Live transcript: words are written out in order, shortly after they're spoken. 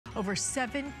Over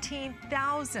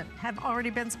 17,000 have already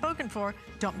been spoken for.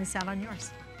 Don't miss out on yours.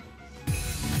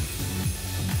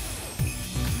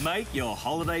 Make your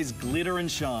holidays glitter and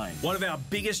shine. One of our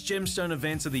biggest gemstone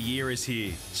events of the year is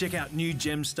here. Check out new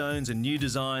gemstones and new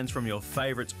designs from your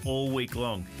favourites all week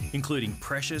long, including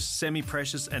precious,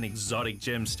 semi-precious and exotic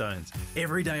gemstones.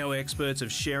 Every day our experts are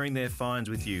sharing their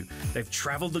finds with you. They've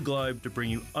travelled the globe to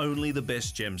bring you only the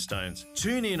best gemstones.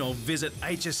 Tune in or visit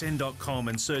hsn.com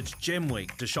and search Gem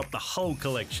Week to shop the whole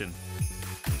collection.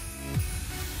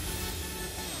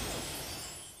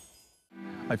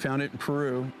 I found it in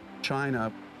Peru,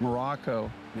 China,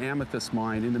 Morocco, an amethyst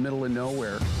mine in the middle of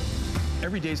nowhere.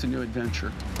 Every day's a new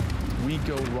adventure. We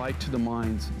go right to the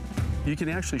mines. You can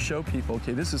actually show people,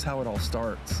 okay, this is how it all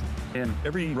starts. And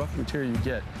every rough material you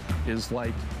get is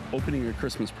like opening a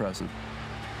Christmas present.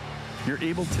 You're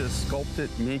able to sculpt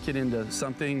it, make it into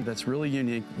something that's really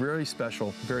unique, very special,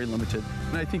 very limited.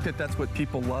 And I think that that's what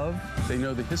people love. They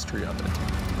know the history of it.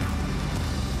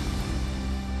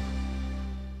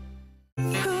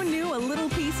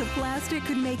 Of plastic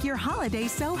could make your holiday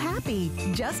so happy,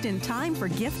 just in time for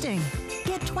gifting.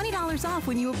 Get $20 off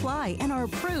when you apply and are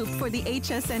approved for the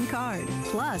HSN card.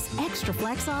 Plus, extra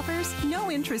flex offers,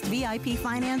 no interest VIP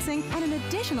financing, and an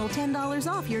additional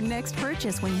 $10 off your next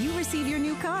purchase when you receive your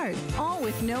new card. All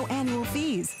with no annual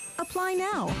fees. Apply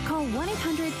now. Call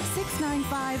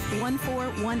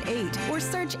 1-800-695-1418 or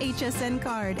search HSN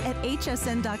card at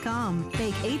hsn.com.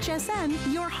 Make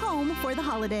HSN your home for the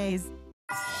holidays.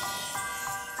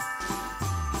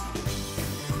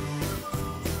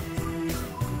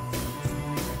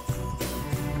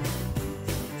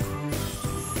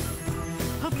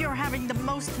 You're having the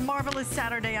most marvelous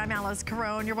Saturday. I'm Alice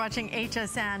Carone. You're watching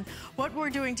HSN. What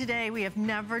we're doing today, we have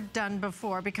never done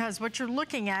before, because what you're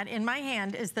looking at in my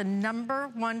hand is the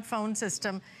 #1 phone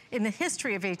system in the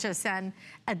history of HSN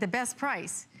at the best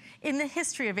price in the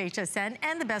history of HSN,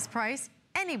 and the best price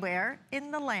anywhere in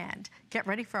the land. Get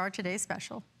ready for our today's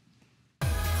special.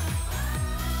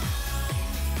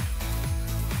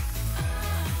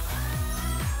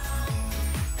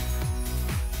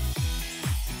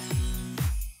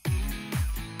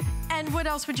 And what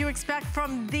else would you expect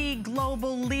from the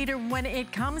global leader when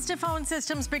it comes to phone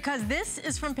systems? Because this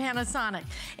is from Panasonic.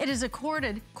 It is a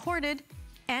corded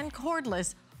and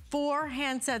cordless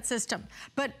 4-handset system.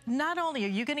 But not only are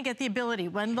you gonna get the ability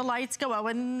when the lights go out,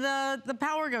 when the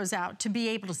power goes out, to be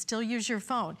able to still use your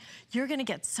phone, you're gonna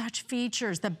get such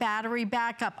features, the battery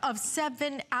backup of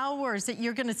 7 hours that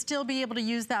you're gonna still be able to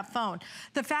use that phone.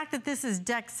 The fact that this is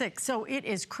DEC 6, so it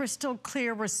is crystal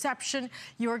clear reception.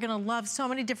 You're gonna love so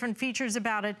many different features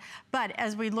about it. But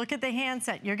as we look at the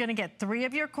handset, you're gonna get 3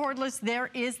 of your cordless. There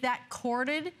is that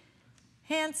corded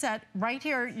handset right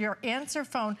here, your answer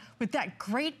phone with that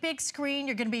great big screen.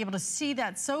 You're gonna be able to see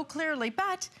that so clearly.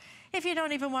 But if you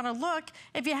don't even wanna look,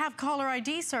 if you have caller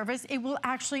ID service, it will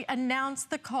actually announce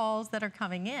the calls that are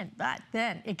coming in. But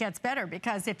then it gets better,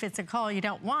 because if it's a call you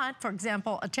don't want, for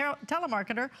example, a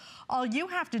telemarketer, all you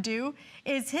have to do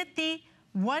is hit the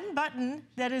one button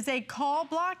that is a call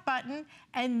block button,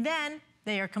 and then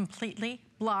they are completely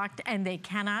blocked and they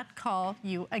cannot call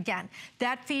you again.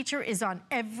 That feature is on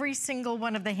every single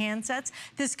one of the handsets.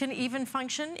 This can even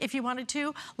function, if you wanted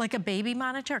to, like a baby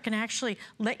monitor. It can actually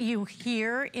let you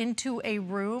hear into a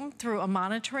room through a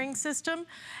monitoring system.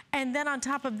 And then on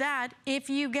top of that, if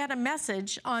you get a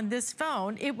message on this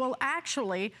phone, it will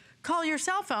actually call your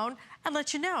cell phone and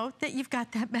let you know that you've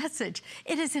got that message.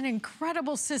 It is an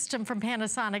incredible system from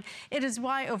Panasonic. It is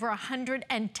why over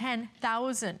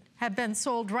 110,000 have been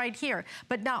sold right here.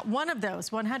 But not one of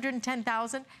those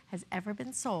 110,000 has ever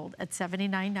been sold at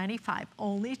 $79.95.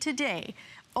 Only today,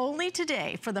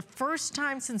 for the first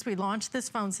time since we launched this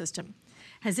phone system,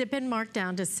 has it been marked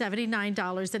down to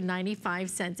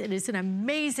 $79.95. It is an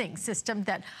amazing system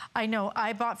that I know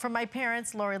I bought for my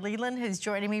parents. Lori Leland, who's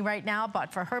joining me right now,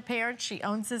 bought for her parents. She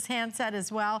owns this handset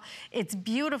as well. It's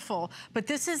beautiful, but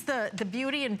this is the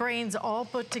beauty and brains all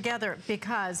put together,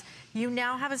 because you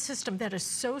now have a system that is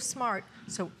so smart,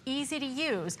 so easy to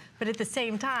use, but at the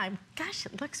same time, gosh,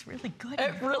 it looks really good.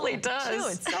 It really does. Too.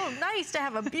 It's so nice to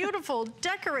have a beautiful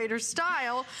decorator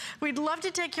style. We'd love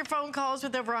to take your phone calls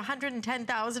with over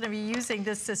 110,000 of you using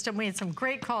this system. We had some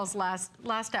great calls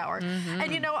last hour.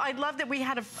 And you know, I love that we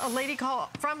had a lady call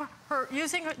from her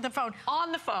using the phone.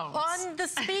 On the phone. On the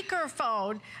speaker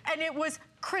phone, and it was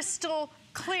crystal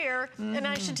clear. And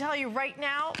I should tell you right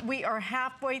now, we are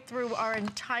halfway through our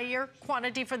entire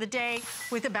quantity for the day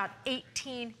with about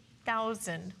 18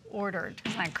 1,000 ordered.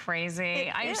 Isn't that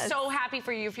crazy? I'm so happy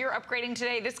for you. If you're upgrading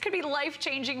today, this could be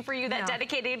life-changing for you. That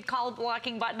dedicated call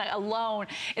blocking button alone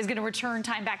is going to return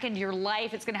time back into your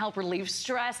life. It's going to help relieve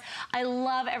stress. I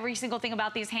love every single thing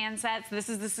about these handsets. This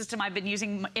is the system I've been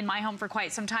using in my home for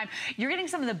quite some time. You're getting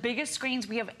some of the biggest screens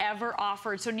we have ever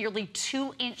offered, so nearly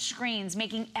 2-inch screens,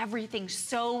 making everything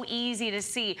so easy to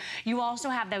see. You also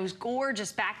have those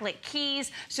gorgeous backlit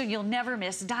keys, so you'll never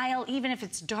miss dial. Even if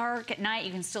it's dark at night,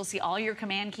 you can still see all your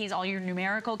command keys, all your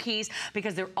numerical keys,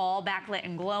 because they're all backlit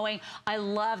and glowing. I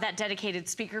love that dedicated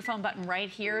speakerphone button right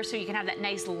here, so you can have that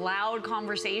nice loud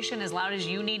conversation, as loud as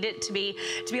you need it to be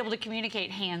able to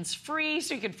communicate hands-free,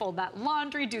 so you can fold that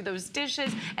laundry, do those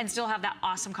dishes, and still have that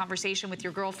awesome conversation with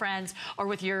your girlfriends or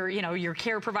with your, your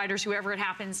care providers, whoever it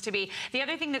happens to be. The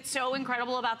other thing that's so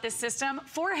incredible about this system,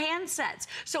 4 handsets.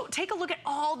 So take a look at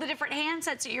all the different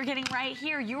handsets that you're getting right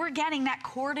here. You are getting that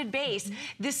corded base.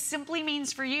 This simply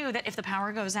means for you that if the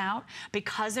power goes out,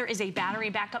 because there is a battery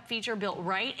backup feature built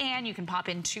right in, you can pop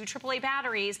in 2 AAA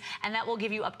batteries, and that will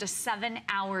give you up to 7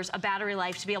 hours of battery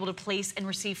life to be able to place and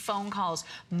receive phone calls.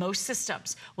 Most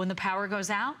systems, when the power goes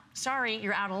out, sorry,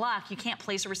 you're out of luck. You can't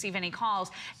place or receive any calls.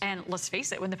 And let's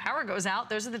face it, when the power goes out,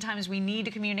 those are the times we need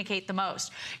to communicate the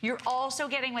most. You're also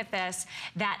getting with this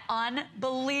that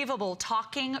unbelievable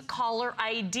talking caller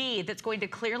ID that's going to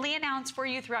clearly announce for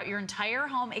you throughout your entire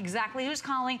home exactly who's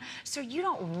calling, so you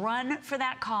don't run for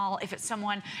that call if it's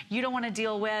someone you don't want to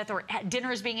deal with, or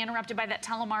dinner is being interrupted by that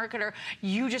telemarketer.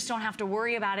 You just don't have to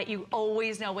worry about it. You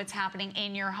always know what's happening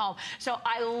in your home. So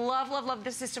I love, love, love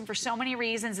this system for so many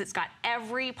reasons. It's got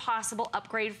every possible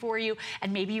upgrade for you,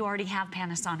 and maybe you already have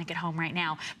Panasonic at home right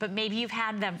now, but maybe you've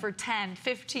had them for 10,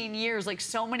 15 years, like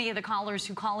so many of the callers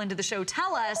who call into the show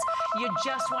tell us. You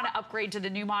just want to upgrade to the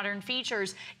new modern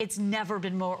features. It's never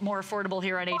been more affordable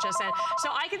here at HSN. So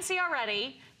I can see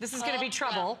already this is going to be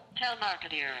trouble.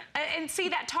 Telemarketer. And see,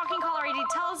 that talking caller ID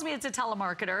tells me it's a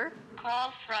telemarketer.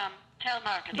 Call from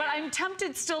telemarketer. But I'm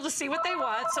tempted still to see what they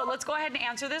want, so let's go ahead and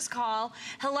answer this call.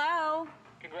 Hello?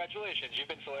 Congratulations, you've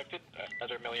been selected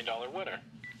as our $1 Million winner.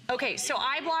 Okay, so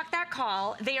I blocked that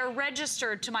call. They are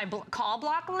registered to my call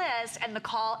block list, and the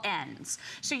call ends.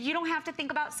 So you don't have to think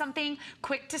about something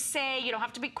quick to say. You don't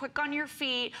have to be quick on your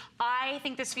feet. I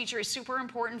think this feature is super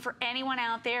important for anyone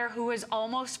out there who has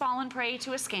almost fallen prey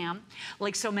to a scam,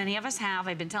 like so many of us have.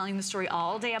 I've been telling the story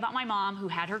all day about my mom who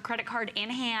had her credit card in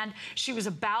hand. She was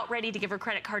about ready to give her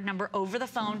credit card number over the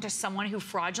phone to someone who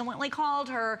fraudulently called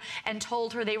her and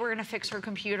told her they were going to fix her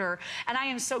computer. And I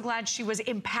am so glad she was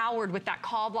empowered with that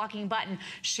call blocking button.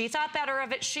 She thought better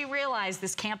of it. She realized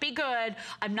this can't be good.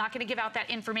 I'm not going to give out that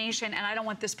information, and I don't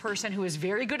want this person who is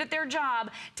very good at their job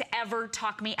to ever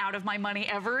talk me out of my money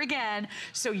ever again.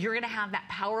 So you're going to have that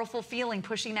powerful feeling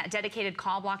pushing that dedicated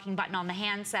call blocking button on the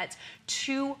handsets.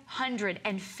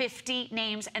 250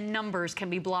 names and numbers can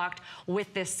be blocked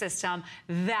with this system.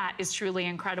 That is truly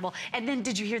incredible. And then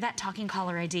did you hear that talking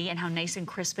caller ID and how nice and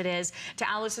crisp it is? To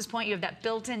Alice's point, you have that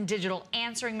built-in digital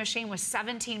answering machine with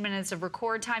 17 minutes of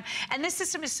record time. And this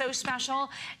system is so special.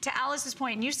 To Alice's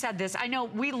point, and you said this, I know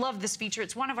we love this feature.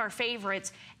 It's one of our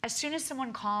favorites. As soon as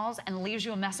someone calls and leaves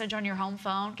you a message on your home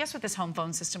phone, guess what this home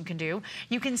phone system can do?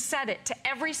 You can set it to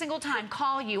every single time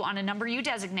call you on a number you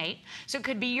designate. So it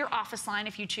could be your office line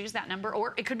if you choose that number,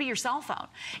 or it could be your cell phone.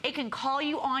 It can call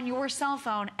you on your cell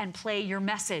phone and play your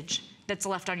message that's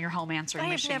left on your home answering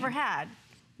machine. I've never had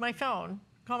my phone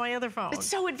call my other phone. It's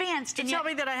so advanced. To tell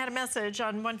me that I had a message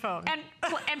on one phone. And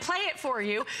play it for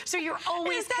you, so you're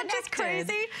always connected. Just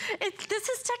crazy? This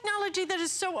is technology that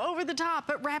is so over the top,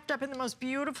 but wrapped up in the most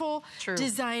beautiful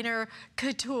designer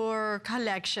couture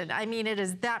collection. I mean, it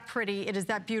is that pretty. It is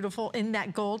that beautiful in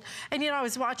that gold. And I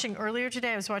was watching earlier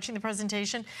today, I was watching the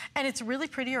presentation, and it's really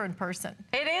prettier in person.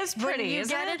 It is pretty, when you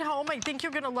get it home, I think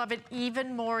you're going to love it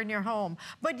even more in your home.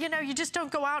 But you just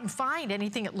don't go out and find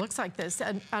anything that looks like this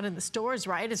out in the stores,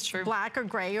 right? It's black or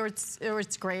gray, or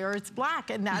it's gray or it's black,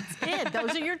 and that's it.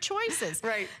 Those are your choices.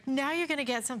 Right. Now you're going to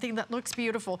get something that looks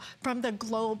beautiful from the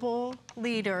global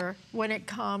leader when it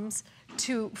comes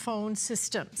to phone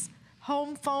systems,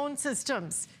 home phone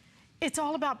systems. It's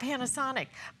all about Panasonic,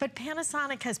 but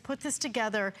Panasonic has put this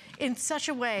together in such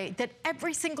a way that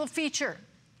every single feature,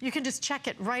 you can just check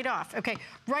it right off. Okay,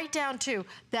 right down to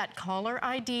that caller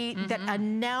ID that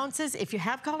announces, if you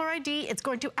have caller ID, it's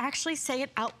going to actually say it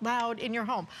out loud in your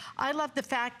home. I love the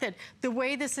fact that the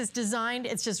way this is designed,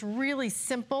 it's just really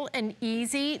simple and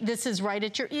easy. This is right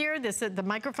at your ear. The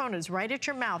microphone is right at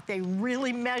your mouth. They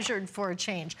really measured for a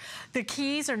change. The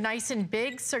keys are nice and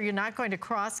big, so you're not going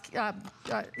to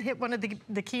hit one of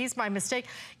the keys by mistake.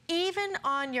 Even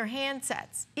on your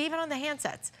handsets, even on the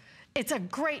handsets, It's a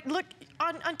great, look,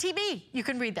 on TV, you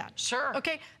can read that. Sure.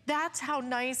 Okay, that's how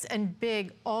nice and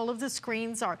big all of the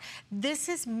screens are. This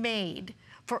is made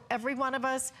for every one of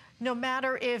us, no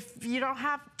matter if you don't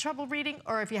have trouble reading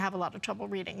or if you have a lot of trouble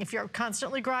reading. If you're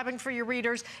constantly grabbing for your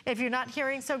readers, if you're not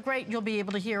hearing so great, you'll be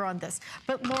able to hear on this.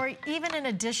 But Lori, even in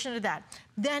addition to that,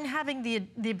 then having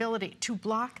the ability to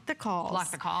block the calls.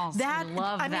 Block the calls. That,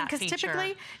 love that feature. because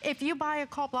typically, if you buy a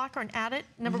call blocker and add it,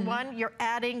 number one, you're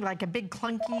adding like a big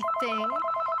clunky thing.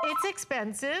 It's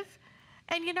expensive.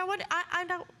 And you know what? I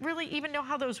don't really even know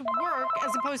how those work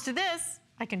as opposed to this.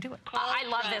 I can do it. I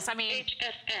love this. I mean,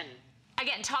 HSN.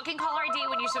 Again, talking caller ID,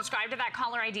 when you subscribe to that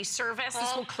caller ID service,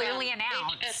 this will clearly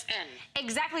announce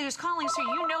exactly who's calling, so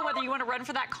you know whether you want to run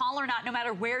for that call or not, no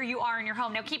matter where you are in your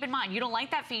home. Now, keep in mind, you don't like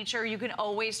that feature, you can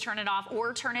always turn it off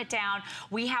or turn it down.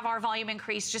 We have our volume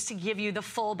increased just to give you the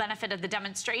full benefit of the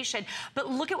demonstration.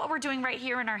 But look at what we're doing right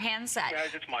here in our handset. Hey guys,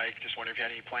 it's Mike. Just wondering if you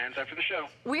had any plans after the show.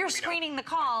 We are screening the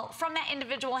call from that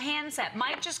individual handset.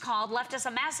 Mike just called, left us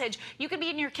a message. You could be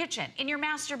in your kitchen, in your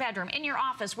master bedroom, in your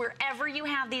office, wherever you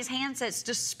have these handsets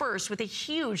dispersed with a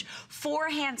huge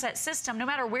 4-handset system. No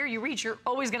matter where you reach, you're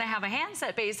always going to have a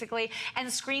handset basically, and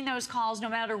screen those calls no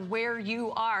matter where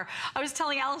you are. I was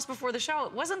telling Alice before the show,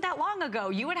 it wasn't that long ago.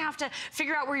 You would have to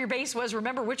figure out where your base was,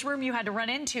 remember which room you had to run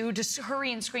into to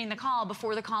hurry and screen the call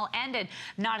before the call ended.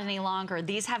 Not any longer.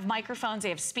 These have microphones, they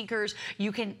have speakers.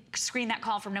 You can screen that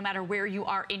call from no matter where you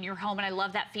are in your home, and I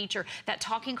love that feature. That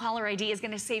talking caller ID is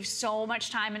going to save so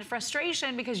much time and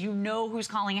frustration because you know who's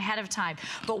calling ahead of time.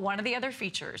 But one of the other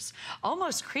features,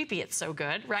 almost creepy, it's so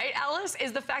good, right, Alice,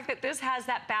 is the fact that this has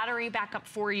that battery backup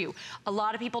for you. A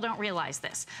lot of people don't realize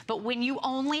this, but when you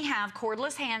only have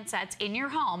cordless handsets in your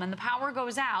home and the power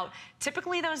goes out,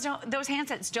 typically those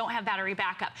handsets don't have battery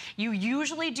backup. You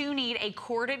usually do need a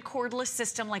cordless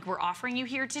system like we're offering you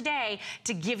here today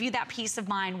to give you that peace of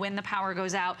mind when the power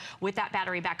goes out with that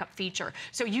battery backup feature.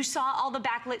 So you saw all the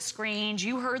backlit screens,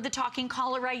 you heard the talking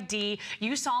caller ID,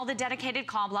 you saw the dedicated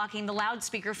call blocking, the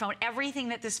loudspeaker phone, everything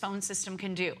that this phone system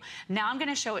can do. Now I'm going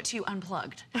to show it to you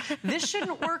unplugged. This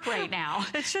shouldn't work right now.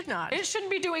 It should not. It shouldn't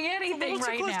be doing anything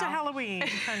right now. It's close to Halloween,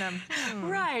 kind of.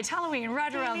 Right, Halloween,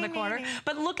 right around the corner.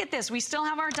 But look at this. We still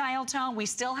have our dial tone. We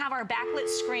still have our backlit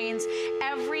screens.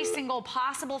 Every single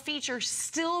possible feature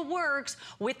still works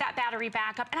with that battery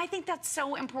backup. And I think that's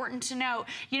so important to note.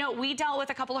 You know, we dealt with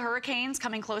a couple of hurricanes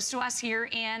coming close to us here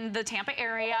in the Tampa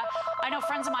area. I know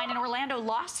friends of mine in Orlando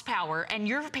lost power, and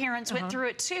your parents went through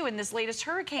it too in this latest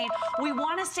hurricane. We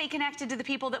want to stay connected to the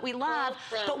people that we love,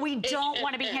 but we don't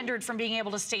want to be hindered from being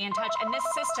able to stay in touch. And this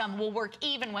system will work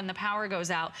even when the power goes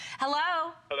out.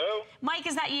 Hello? Hello? Mike,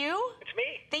 is that you? It's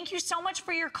me. Thank you so much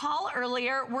for your call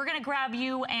earlier. We're going to grab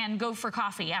you and go for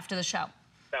coffee after the show.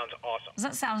 Sounds awesome. Does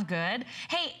that sound good?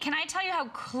 Hey, can I tell you how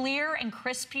clear and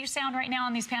crisp you sound right now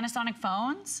on these Panasonic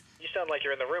phones? You sound like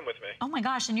you're in the room with me. Oh my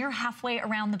gosh, and you're halfway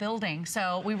around the building.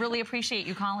 So we really appreciate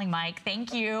you calling, Mike.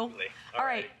 Thank you. Absolutely. All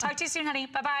right, talk to you soon, honey.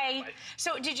 Bye-bye. Bye.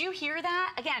 So did you hear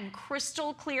that? Again,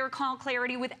 crystal clear call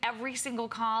clarity with every single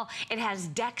call. It has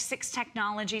DEC 6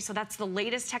 technology, so that's the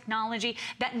latest technology.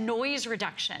 That noise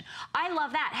reduction. I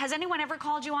love that. Has anyone ever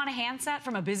called you on a handset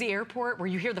from a busy airport where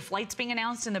you hear the flights being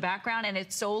announced in the background and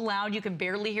it's so loud you can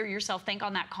barely hear yourself think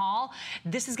on that call?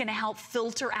 This is gonna help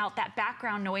filter out that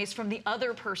background noise from the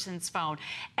other person's phone.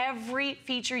 Every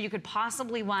feature you could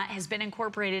possibly want has been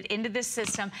incorporated into this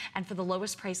system, and for the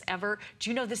lowest price ever.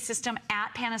 Do you know this system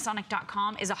at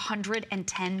Panasonic.com is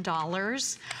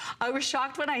 $110? I was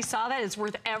shocked when I saw that. It's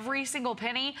worth every single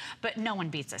penny, but no one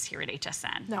beats us here at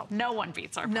HSN. No. No one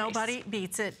beats our price. Nobody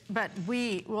beats it, but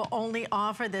we will only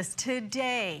offer this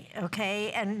today,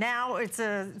 okay? And now it's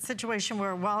a situation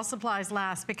where while supplies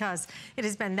last, because it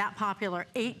has been that popular,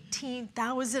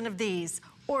 18,000 of these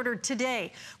ordered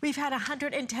today. We've had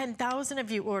 110,000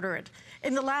 of you order it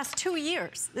in the last 2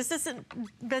 years. This hasn't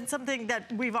been something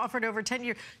that we've offered over 10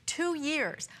 years. 2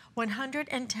 years,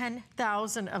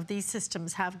 110,000 of these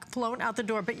systems have flown out the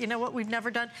door. But you know what we've never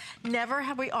done? Never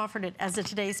have we offered it as a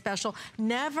today's special.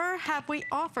 Never have we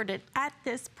offered it at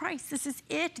this price. This is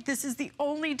it. This is the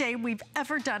only day we've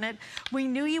ever done it. We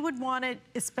knew you would want it,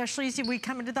 especially as we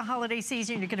come into the holiday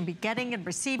season. You're going to be getting and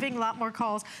receiving a lot more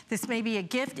calls. This may be a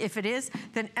gift. If it is,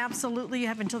 then absolutely you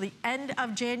have until the end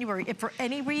of January. If for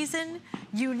any reason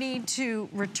you need to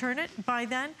return it by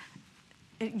then,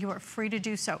 you are free to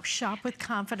do so. Shop with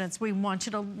confidence. We want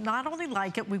you to not only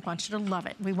like it, we want you to love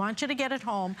it. We want you to get it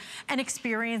home and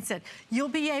experience it. You'll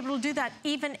be able to do that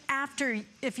even after,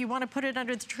 if you want to put it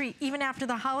under the tree, even after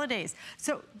the holidays.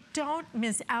 So don't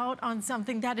miss out on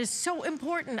something that is so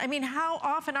important. I mean, how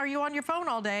often are you on your phone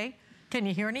all day? Can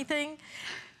you hear anything?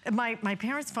 My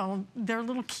parents' phone, their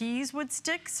little keys would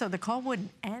stick, so the call wouldn't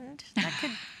end.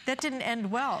 That didn't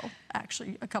end well,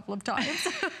 actually, a couple of times.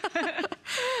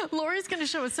 Lori's going to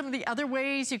show us some of the other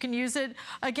ways you can use it.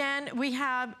 Again, we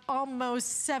have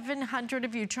almost 700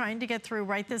 of you trying to get through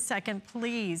right this second.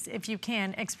 Please, if you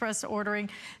can, express ordering.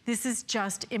 This is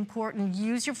just important.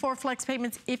 Use your 4 flex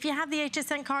payments. If you have the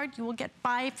HSN card, you will get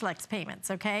 5 flex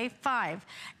payments, okay? 5.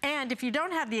 And if you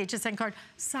don't have the HSN card,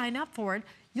 sign up for it.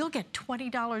 You'll get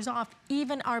 $20 off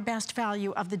even our best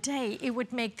value of the day. It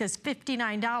would make this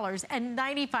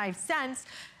 $59.95.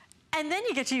 And then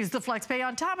you get to use the FlexPay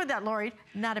on top of that, Lori.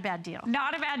 Not a bad deal.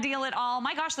 Not a bad deal at all.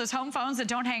 My gosh, those home phones that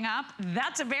don't hang up,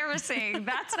 that's embarrassing.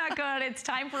 That's not good. It's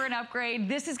time for an upgrade.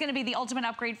 This is going to be the ultimate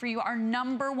upgrade for you. Our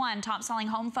 #1 top selling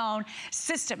home phone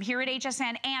system here at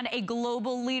HSN, and a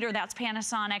global leader, that's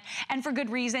Panasonic. And for good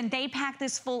reason. They pack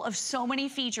this full of so many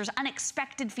features,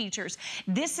 unexpected features.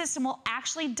 This system will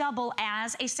actually double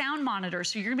as a sound monitor.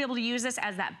 So you're going to be able to use this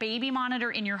as that baby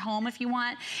monitor in your home if you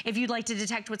want. If you'd like to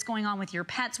detect what's going on with your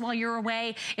pets while you're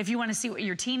away, if you want to see what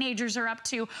your teenagers are up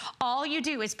to, all you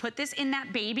do is put this in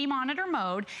that baby monitor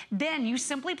mode. Then you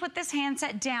simply put this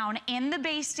handset down in the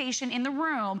base station in the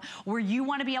room where you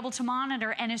want to be able to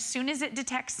monitor, and as soon as it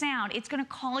detects sound, it's going to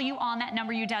call you on that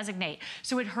number you designate.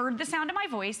 So it heard the sound of my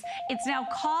voice. It's now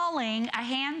calling a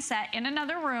handset in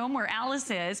another room where Alice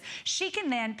is. She can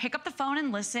then pick up the phone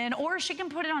and listen, or she can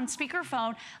put it on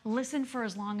speakerphone, listen for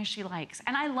as long as she likes.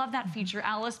 And I love that feature,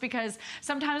 Alice, because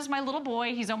sometimes my little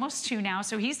boy, he's almost 2 now,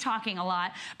 so he's talking a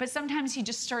lot, but sometimes he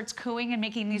just starts cooing and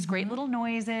making these great little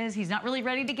noises. He's not really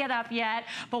ready to get up yet,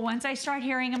 but once I start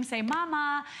hearing him say,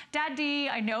 Mama, Daddy,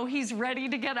 I know he's ready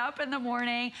to get up in the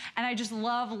morning, and I just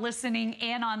love listening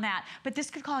in on that. But this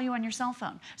could call you on your cell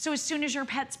phone. So as soon as your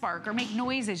pets bark or make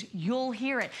noises, you'll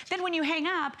hear it. Then when you hang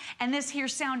up and this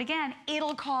hears sound again,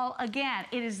 it'll call again.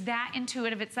 It is that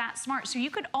intuitive, it's that smart. So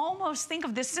you could almost think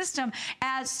of this system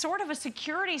as sort of a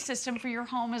security system for your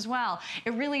home as well.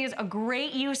 It really is a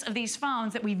great use of these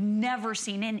phones that we've never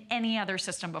seen in any other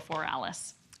system before,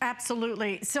 Alice.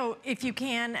 Absolutely. So if you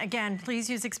can, again, please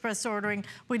use express ordering.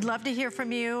 We'd love to hear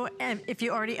from you. And if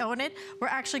you already own it, we're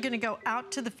actually going to go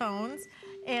out to the phones,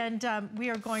 and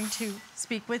we are going to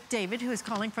speak with David, who is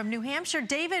calling from New Hampshire.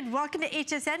 David, welcome to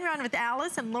HSN Run with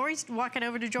Alice, and Lori's walking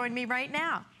over to join me right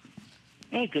now.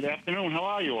 Hey, good afternoon. How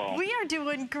are you all? We are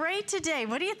doing great today.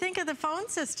 What do you think of the phone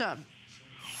system?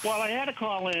 Well, I had to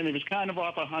call in. It was kind of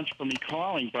off a hunch for me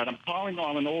calling, but I'm calling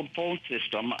on an old phone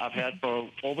system I've had for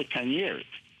over 10 years.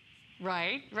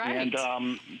 Right. And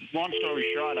long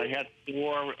story short, I had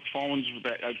 4 phones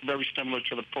that are very similar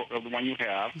to the one you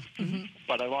have,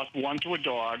 but I lost one to a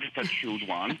dog that chewed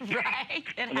one. Right,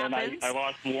 it and happens. Then I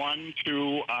lost one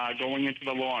to going into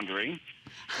the laundry.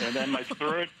 And then my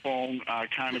third phone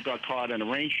kind of got caught in a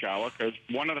rain shower, because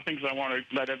one of the things I want to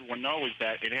let everyone know is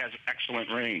that it has excellent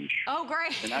range. Oh,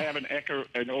 great. And I have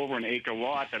over an acre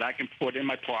lot that I can put in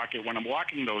my pocket when I'm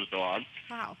walking those dogs.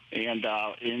 Wow. And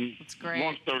That's great.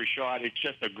 Long story short, it's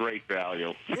just a great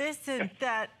value. Isn't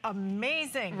that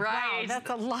amazing? Right. Wow, that's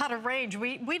a lot of range.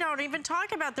 We don't even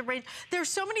talk about the range. There's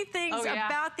so many things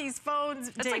about these phones,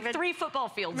 it's David. like 3 football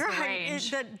fields, the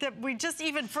range. That we just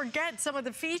even forget some of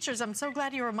the features. I'm so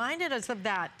glad you reminded us of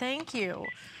that. Thank you.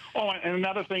 Oh, and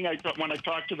another thing when I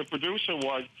talked to the producer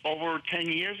was over 10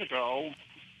 years ago,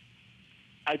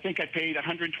 I think I paid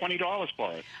 $120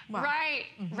 for it. Wow. Right,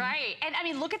 right. And I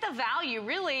mean, look at the value.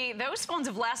 Really, those phones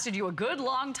have lasted you a good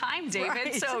long time, David.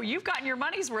 Right. So you've gotten your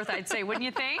money's worth, I'd say, wouldn't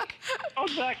you think?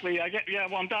 Exactly.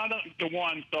 Well, I'm down to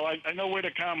 1, so I know where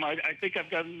to come. I think I've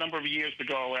got a number of years to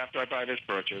go after I buy this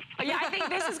purchase. Yeah, I think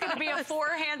this is going to be a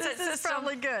 4-handset system. This is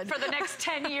probably good. For the next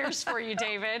 10 years for you,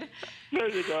 David. There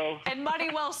you go. And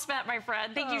money well spent, my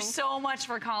friend. Thank you so much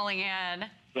for calling in.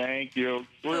 Thank you.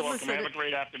 You're welcome. Have a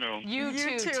great afternoon. You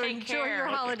too. Take Enjoy care. your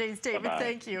holidays, David. Bye-bye.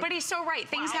 Thank you. But he's so right.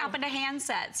 Things happen to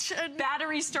handsets.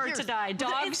 Batteries start to die.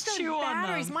 Dogs chew on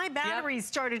them. My batteries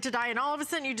started to die, and all of a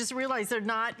sudden you just realize they're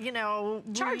not,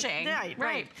 charging.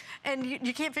 Right. And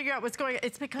you can't figure out what's going on.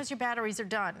 It's because your batteries are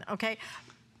done, okay?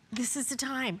 This is the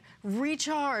time.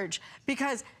 Recharge,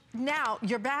 because now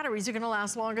your batteries are going to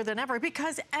last longer than ever,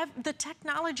 because the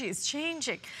technology is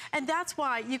changing. And that's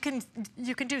why you can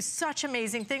do such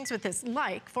amazing things with this.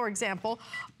 Like, for example,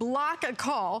 block a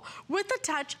call with the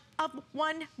touch of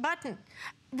 1 button,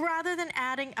 rather than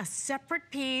adding a separate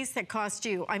piece that costs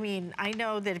you. I mean, I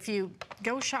know that if you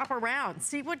go shop around,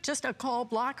 see what just a call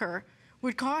blocker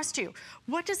would cost you.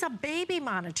 What does a baby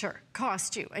monitor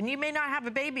cost you? And you may not have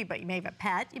a baby, but you may have a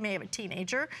pet, you may have a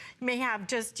teenager, you may have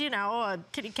just, a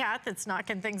kitty cat that's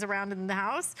knocking things around in the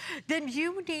house. Then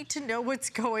you need to know what's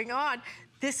going on.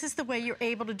 This is the way you're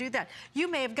able to do that. You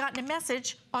may have gotten a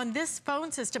message on this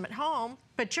phone system at home,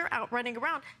 but you're out running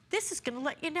around. This is gonna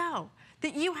let you know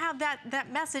that you have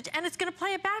that message, and it's gonna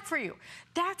play it back for you.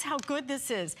 That's how good this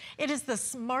is. It is the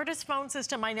smartest phone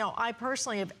system I know I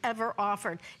personally have ever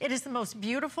offered. It is the most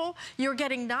beautiful. You're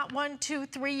getting not 1, 2,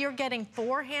 3, you're getting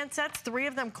 4 handsets, 3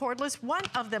 of them cordless, 1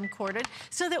 of them corded,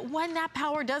 so that when that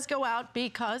power does go out,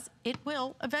 because it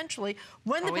will eventually,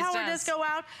 when the power does go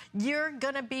out, you're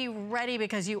gonna be ready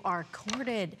because you are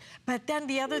corded. But then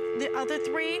the other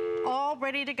 3, all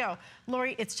ready to go.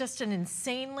 Lori, it's just an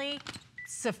insanely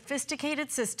sophisticated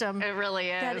system. It really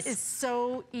is. That is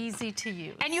so easy to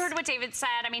use. And you heard what David said.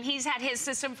 I mean, he's had his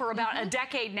system for about a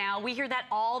decade now. We hear that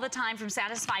all the time from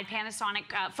satisfied Panasonic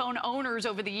phone owners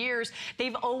over the years.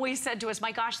 They've always said to us,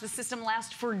 my gosh, the system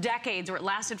lasts for decades, or it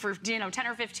lasted for, 10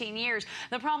 or 15 years.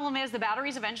 The problem is the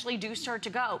batteries eventually do start to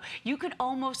go. You could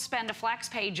almost spend a flex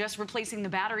pay just replacing the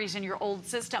batteries in your old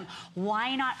system.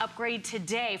 Why not upgrade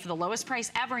today for the lowest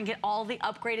price ever and get all the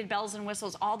upgraded bells and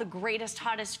whistles, all the greatest,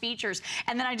 hottest features?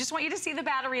 And then I just want you to see the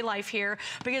battery life here,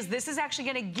 because this is actually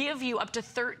going to give you up to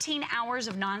 13 hours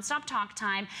of nonstop talk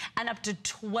time and up to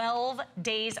 12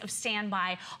 days of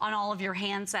standby on all of your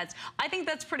handsets. I think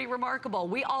that's pretty remarkable.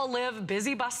 We all live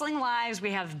busy, bustling lives. We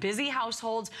have busy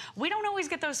households. We don't always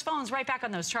get those phones right back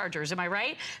on those chargers, am I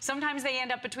right? Sometimes they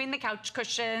end up between the couch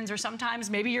cushions, or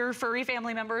sometimes maybe your furry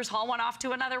family members haul one off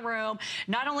to another room.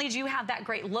 Not only do you have that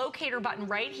great locator button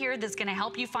right here that's going to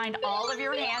help you find all of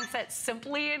your handsets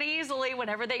simply and easily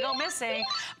whenever they go missing,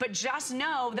 but just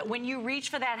know that when you reach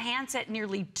for that handset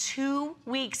nearly 2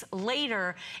 weeks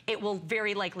later, it will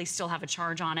very likely still have a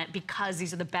charge on it, because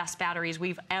these are the best batteries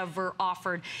we've ever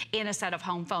offered in a set of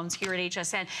home phones here at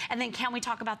HSN. And then can we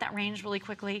talk about that range really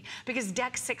quickly? Because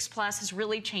DEX 6 Plus has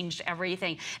really changed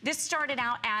everything. This started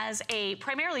out as a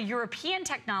primarily European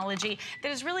technology that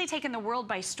has really taken the world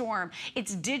by storm.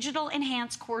 It's digital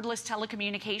enhanced cordless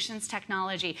telecommunications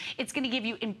technology. It's going to give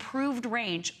you improved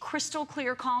range, crystal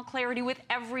clear call clarity with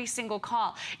every single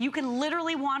call. You can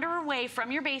literally wander away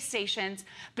from your base stations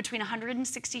between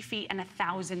 160 feet and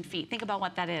 1,000 feet. Think about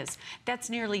what that is. That's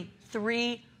nearly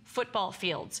 3 football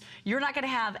fields. You're not going to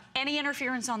have any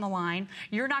interference on the line.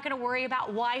 You're not going to worry about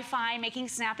Wi-Fi making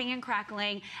snapping and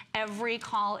crackling. Every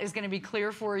call is going to be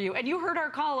clear for you. And you heard our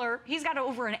caller. He's got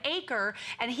over an acre,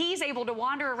 and he's able to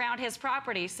wander around his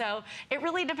property. So it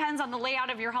really depends on the layout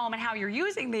of your home and how you're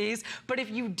using these. But if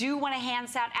you do want a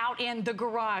handset out in the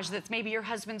garage, that's maybe your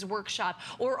husband's workshop,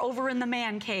 or over in the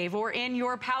man cave, or in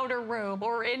your powder room,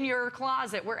 or in your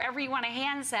closet, wherever you want a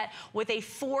handset with a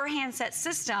 4 handset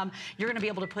system, you're going to be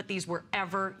able to put these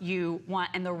wherever you want,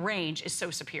 and the range is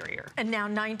so superior. And now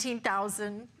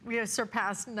 19,000, we have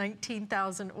surpassed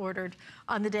 19,000 ordered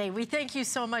on the day. We thank you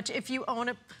so much. If you own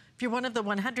it, if you're one of the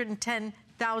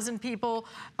 110,000 people,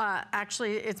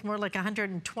 actually it's more like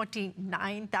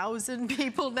 129,000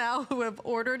 people now who have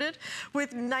ordered it,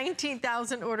 with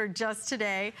 19,000 ordered just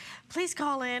today. Please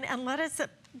call in and let us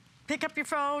pick up your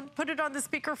phone, put it on the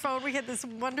speakerphone. We had this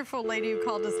wonderful lady who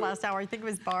called us last hour, I think it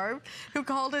was Barb, who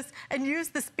called us and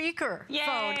used the speaker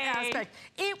phone aspect.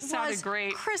 It was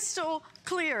great. Crystal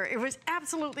clear. It was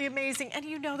absolutely amazing. And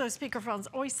you know those speakerphones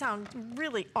always sound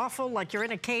really awful, like you're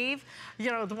in a cave.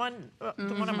 You know, the one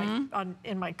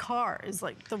in my car is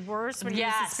like the worst when you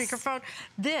use the speakerphone.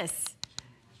 This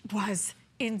was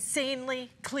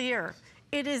insanely clear.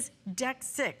 It is DEX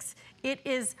 6. It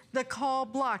is the call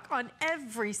block on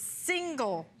every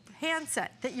single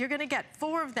handset that you're gonna get,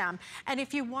 4 of them. And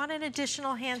if you want an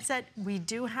additional handset, we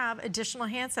do have additional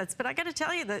handsets. But I gotta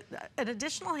tell you that an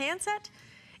additional handset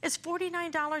is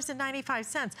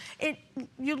 $49.95.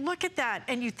 You look at that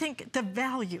and you think the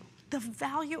value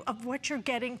of what you're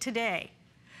getting today,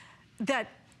 that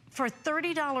for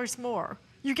 $30 more,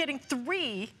 you're getting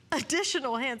 3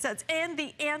 additional handsets and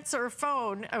the answer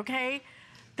phone, okay?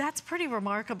 That's pretty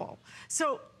remarkable.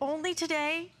 So only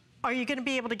today are you going to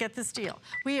be able to get this deal.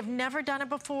 We have never done it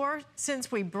before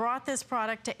since we brought this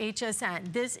product to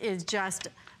HSN. This is just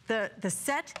the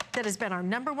set that has been our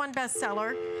 #1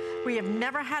 bestseller. We have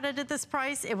never had it at this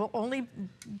price. It will only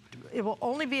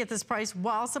be at this price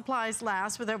while supplies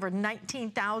last, with over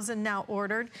 19,000 now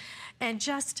ordered. And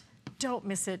just don't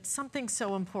miss it. Something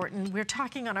so important. We're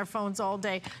talking on our phones all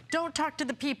day. Don't talk to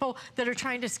the people that are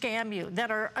trying to scam you,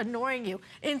 that are annoying you.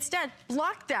 Instead,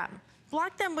 block them.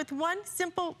 Block them with one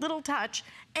simple little touch.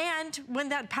 And when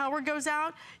that power goes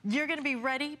out, you're gonna be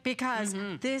ready because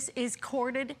this is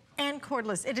corded and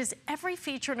cordless. It is every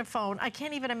feature in a phone. I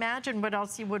can't even imagine what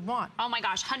else you would want. Oh my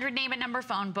gosh, 100 name and number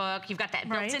phone book. You've got that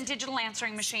built-in digital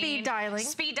answering machine. Speed dialing.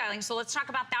 Speed dialing. So let's talk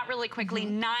about that really quickly.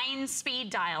 9 speed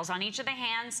dials on each of the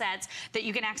handsets that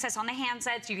you can access on the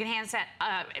handsets. You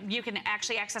can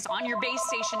actually access on your base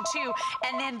station too.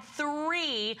 And then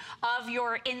 3 of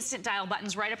your instant dial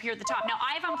buttons right up here at the top. Now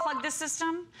I've unplugged this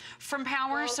system from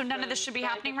power, so none of this should be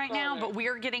happening right now, but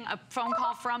we're getting a phone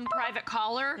call from private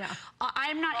caller.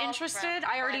 I'm not interested,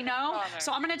 I already know.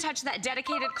 So I'm gonna touch that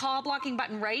dedicated call blocking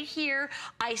button right here.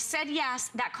 I said yes,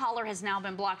 that caller has now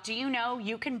been blocked. Do you know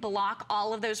you can block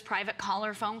all of those private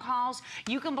caller phone calls?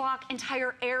 You can block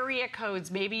entire area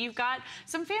codes. Maybe you've got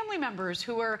some family members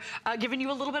who are giving you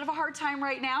a little bit of a hard time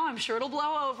right now. I'm sure it'll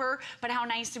blow over, but how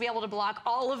nice to be able to block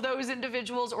all of those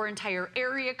individuals or entire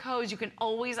area codes. You can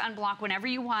always unblock whenever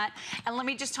you want. And let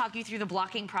me just talk you through the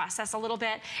blocking process a little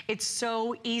bit. It's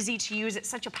so easy to use. It's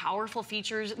such a powerful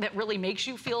feature that really makes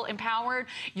you feel empowered.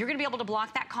 You're gonna be able to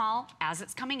block that call as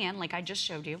it's coming in, like I just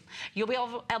showed you. You'll be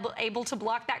able to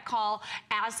block that call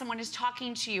as someone is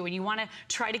talking to you and you wanna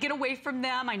try to get away from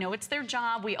them. I know it's their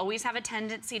job. We always have a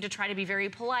tendency to try to be very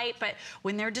polite, but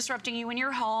when they're disrupting you in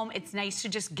your home, it's nice to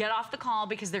just get off the call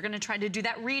because they're gonna try to do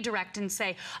that redirect and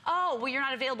say, oh, well, you're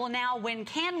not available now. When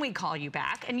can we call you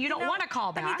back? And you don't wanna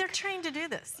call back. I mean, they're trained to do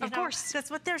this. Of course. That's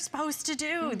what they're supposed to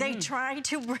do. They try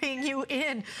to bring you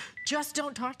in. Just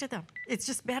don't talk to them. It's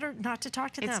just better not to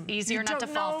talk to them. It's easier not to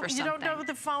fall for something. You don't know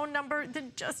the phone number,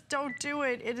 then just don't do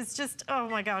it. It is just, oh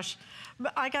my gosh.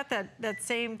 But I got that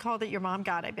same call that your mom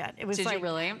got, I bet. It was Did like, you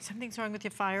really? Something's wrong with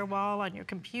your firewall on your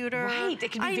computer. Right,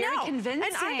 it can be very convincing.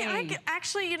 And I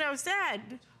actually, said,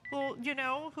 well,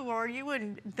 who are you?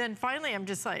 And then finally I'm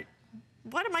just like,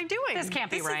 what am I doing? This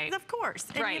can't be right. Of course.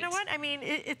 And you know what? I mean,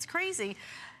 it's crazy.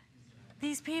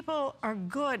 These people are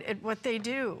good at what they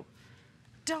do.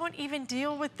 Don't even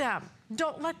deal with them.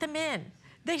 Don't let them in.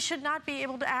 They should not be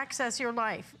able to access your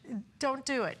life. Don't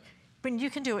do it. But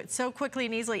you can do it so quickly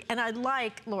and easily. And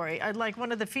Lori,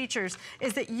 one of the features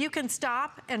is that you can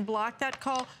stop and block that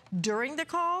call during the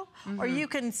call, or you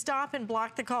can stop and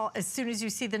block the call as soon as you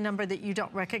see the number that you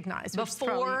don't recognize.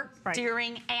 Before,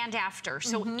 during, and after.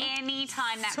 So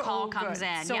anytime that call comes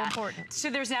in. So important. So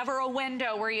there's never a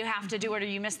window where you have to do it or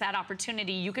you miss that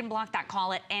opportunity. You can block that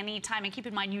call at any time. And keep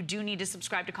in mind, you do need to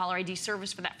subscribe to Caller ID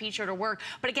service for that feature to work.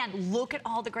 But again, look at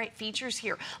all the great features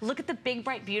here. Look at the big,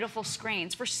 bright, beautiful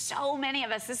screens. For so many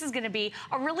of us, this is going to be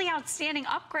a really outstanding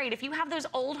upgrade. If you have those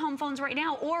old home phones right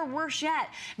now, or worse yet,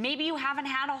 maybe you haven't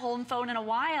had a home phone in a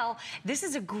while, this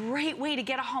is a great way to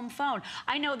get a home phone.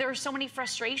 I know there are so many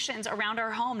frustrations around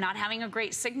our home, not having a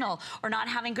great signal or not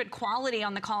having good quality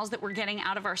on the calls that we're getting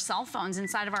out of our cell phones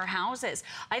inside of our houses.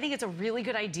 I think it's a really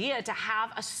good idea to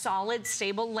have a solid,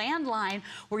 stable landline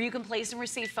where you can place and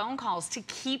receive phone calls to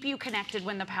keep you connected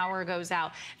when the power goes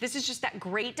out. This is just that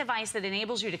great device that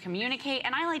enables you to communicate,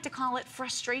 and I like to call it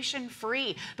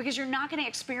frustration-free, because you're not going to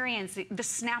experience the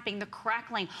snapping, the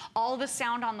crackling, all the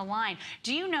sound on the line.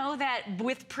 Do you know that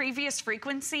with previous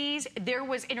frequencies, there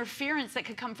was interference that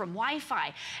could come from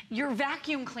Wi-Fi? Your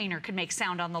vacuum cleaner could make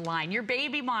sound on the line. Your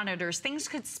baby monitors, things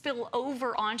could spill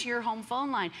over onto your home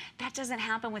phone line. That doesn't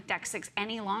happen with Deck 6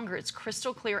 any longer. It's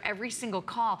crystal clear every single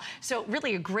call. So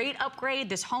really a great upgrade.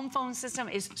 This home phone system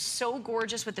is so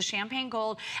gorgeous with the champagne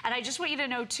gold. And I just want you to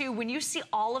know too, when you see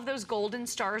all of those golden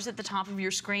stars at the top of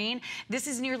your screen, this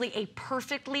is nearly a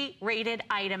perfectly rated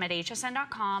item at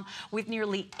hsn.com with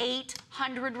nearly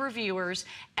 800 reviewers.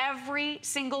 Every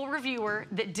single reviewer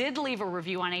that did leave a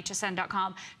review on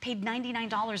hsn.com paid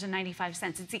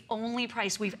 $99.95. It's the only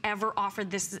price we've ever offered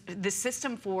this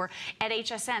system for at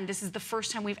HSN. This is the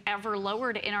first time we've ever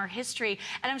lowered it in our history.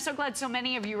 And I'm so glad so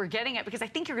many of you are getting it, because I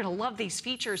think you're going to love these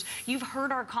features. You've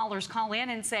heard our callers call in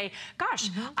and say, gosh,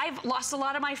 I've lost a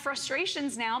lot of my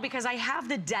frustrations now because I have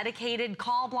the dedicated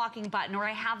call blocking button, or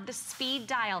I have the speed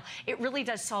dial. It really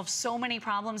does solve so many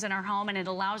problems in our home, and it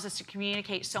allows us to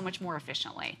communicate so much more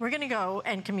efficiently. We're going to go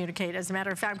and communicate, as a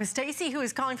matter of fact, with Stacy, who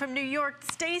is calling from New York.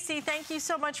 Stacy, thank you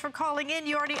so much for calling in.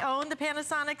 You already own the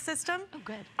Panasonic system? Oh,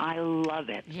 good. I love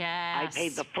it. Yes. I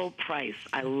paid the full price.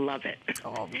 I love it.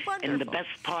 Oh, wonderful. And the best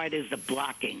part is the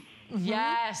blocking.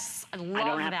 Yes, I love that. I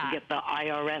don't have to get the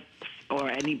IRS or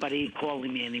anybody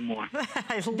calling me anymore.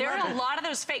 There are a lot of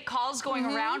those fake calls going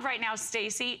around right now,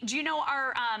 Stacey. Do you know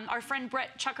our friend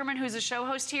Brett Chuckerman, who's a show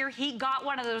host here, he got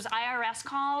one of those IRS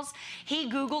calls. He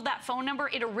Googled that phone number.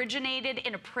 It originated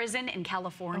in a prison in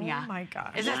California. Oh my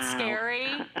gosh. Is it scary?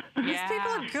 These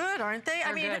people are good, aren't they?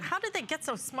 I mean, good. how did they get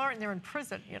so smart and they're in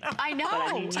prison, you know? I know. But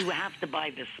I mean, you have to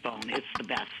buy this phone. It's the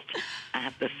best, I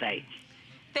have to say.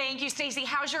 Thank you, Stacey.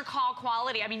 How's your call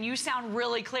quality? I mean, you sound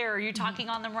really clear. Are you talking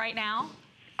on them right now?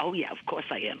 Oh, yeah, of course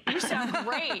I am. You sound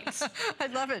great. I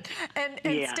love it. And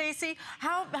Yeah. Stacey,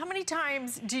 how many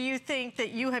times do you think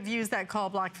that you have used that call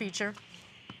block feature?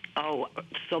 Oh,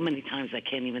 so many times I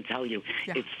can't even tell you.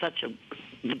 Yeah. It's such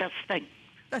the best thing.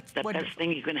 That's the wonderful. best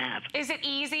thing you can have. Is it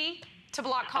easy to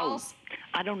block calls? Oh,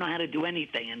 I don't know how to do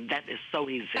anything, and that is so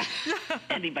easy.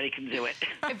 Anybody can do it.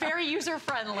 Very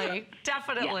user-friendly,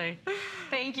 definitely.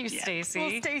 Thank you, Stacey.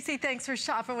 Well, Stacey, thanks for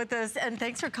shopping with us, and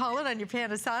thanks for calling on your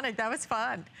Panasonic. That was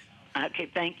fun.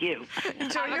 Okay, thank you.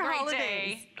 Enjoy Have your a great holidays.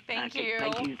 day. Thank Okay, you.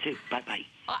 Thank you, too. Bye-bye.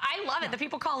 I love it. The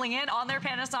people calling in on their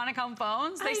Panasonic home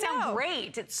phones, they sound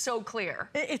great. It's so clear.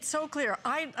 It's so clear.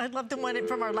 I love the one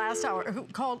from our last hour who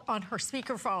called on her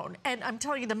speakerphone. And I'm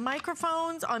telling you, the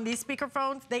microphones on these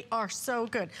speakerphones, they are so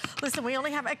good. Listen, we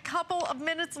only have a couple of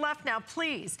minutes left now.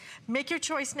 Please make your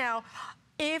choice now.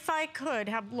 If I could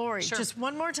have Lori, just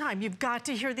one more time, you've got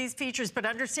to hear these features, but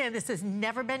understand this has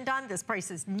never been done. This price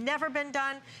has never been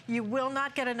done. You will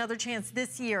not get another chance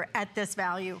this year at this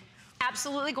value.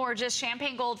 Absolutely gorgeous.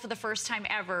 Champagne gold for the first time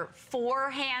ever.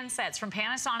 4 handsets from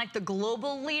Panasonic, the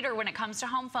global leader when it comes to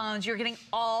home phones. You're getting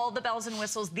all the bells and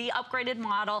whistles, the upgraded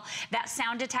model, that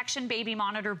sound detection baby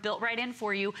monitor built right in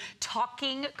for you,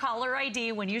 talking caller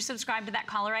ID. When you subscribe to that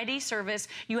caller ID service,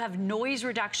 you have noise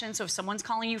reduction. So if someone's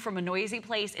calling you from a noisy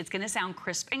place, it's going to sound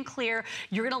crisp and clear.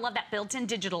 You're going to love that built-in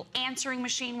digital answering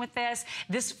machine with this.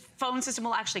 This phone system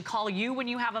will actually call you when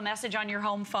you have a message on your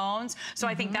home phones. So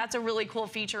I think that's a really cool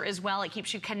feature as well. It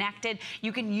keeps you connected.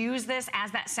 You can use this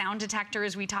as that sound detector,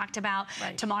 as we talked about,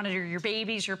 to monitor your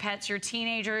babies, your pets, your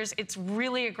teenagers. It's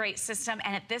really a great system.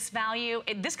 And at this value,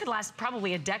 this could last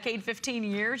probably a decade, 15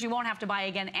 years. You won't have to buy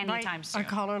again anytime soon. Our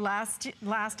caller last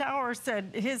hour said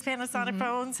his Panasonic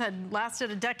phones had lasted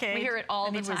a decade. We hear it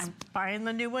all the and he was time. buying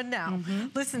the new one now.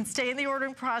 Listen, stay in the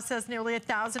ordering process. Nearly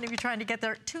 1,000 of you trying to get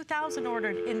there. 2,000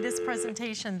 ordered in this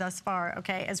presentation thus far,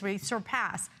 okay, as we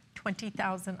surpass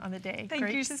 20,000 on the day.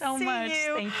 Thank you so much.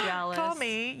 Thank you, Alice. Call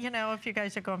me, you know, if you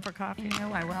guys are going for coffee. You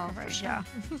know I will, for sure. Yeah.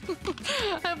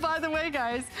 And by the way,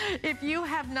 guys, if you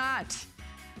have not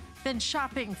been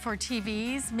shopping for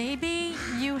TVs, maybe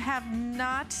you have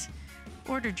not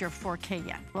ordered your 4K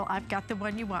yet. Well, I've got the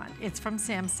one you want. It's from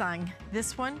Samsung.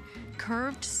 This one,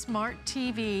 curved smart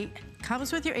TV,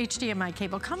 comes with your HDMI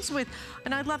cable, comes with,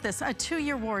 and I love this, a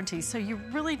 2-year warranty, so you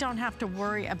really don't have to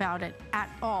worry about it at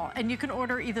all. And you can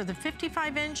order either the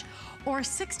 55-inch or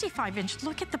 65-inch.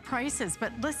 Look at the prices,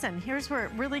 but listen, here's where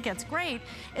it really gets great,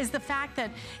 is the fact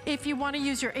that if you want to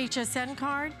use your HSN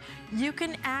card, you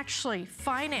can actually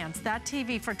finance that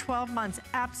TV for 12 months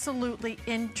absolutely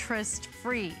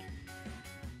interest-free.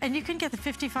 And you can get the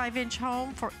 55-inch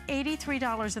home for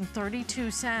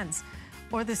 $83.32.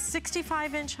 Or the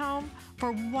 65-inch home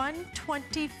for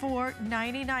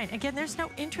 $124.99. Again, there's no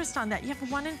interest on that. You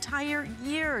have 1 entire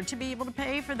year to be able to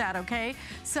pay for that, okay?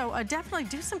 So definitely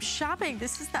do some shopping.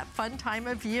 This is that fun time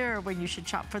of year when you should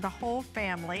shop for the whole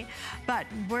family. But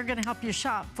we're gonna help you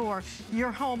shop for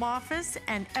your home office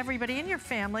and everybody in your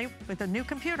family with a new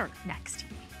computer next.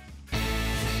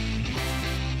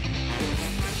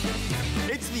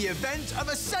 It's the event of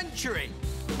a century.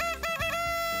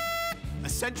 A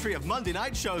century of Monday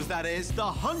night shows, that is. The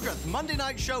 100th Monday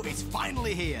night show is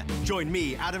finally here. Join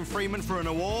me, Adam Freeman, for an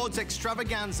awards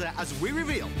extravaganza as we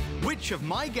reveal which of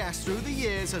my guests through the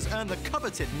years has earned the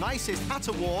coveted Nicest Hat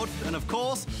Award and, of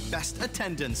course, Best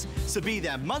Attendance. So be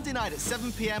there Monday night at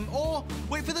 7 p.m. or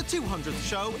wait for the 200th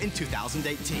show in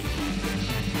 2018.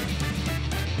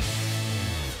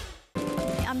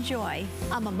 I'm Joy.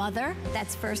 I'm a mother,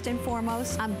 that's first and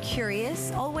foremost. I'm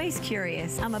curious, always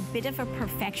curious. I'm a bit of a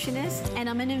perfectionist, and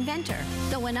I'm an inventor.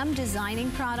 So when I'm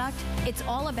designing product, it's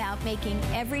all about making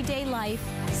everyday life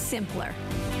simpler.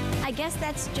 I guess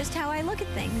that's just how I look at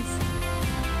things.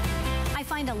 I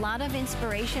find a lot of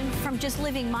inspiration from just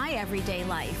living my everyday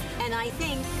life. And I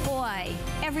think, boy,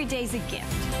 every day's a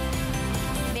gift.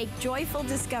 Make joyful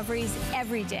discoveries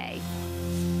every day.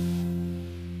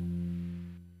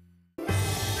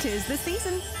 'Tis 'tis the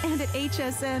season. And at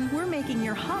HSN, we're making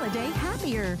your holiday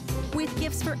happier. With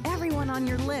gifts for everyone on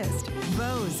your list.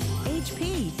 Bose,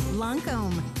 HP,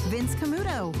 Lancome, Vince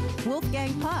Camuto,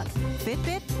 Wolfgang Puck,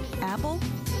 Fitbit, Apple,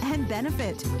 and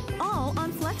Benefit. All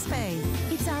on FlexPay.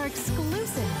 It's our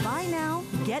exclusive buy now,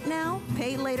 get now,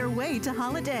 pay later way to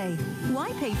holiday.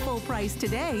 Why pay full price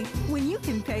today when you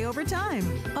can pay over time?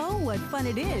 Oh, what fun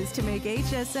it is to make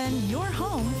HSN your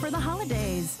home for the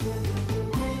holidays.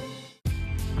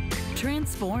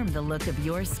 Transform the look of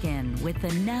your skin with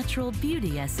the natural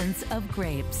beauty essence of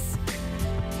grapes.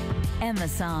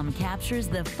 Emasam captures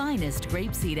the finest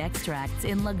grapeseed extracts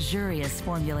in luxurious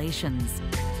formulations,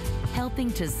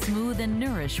 helping to smooth and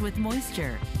nourish with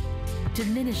moisture,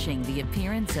 diminishing the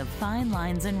appearance of fine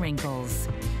lines and wrinkles.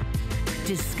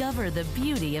 Discover the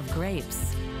beauty of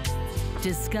grapes.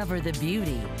 Discover the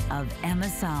beauty of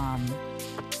Emasam.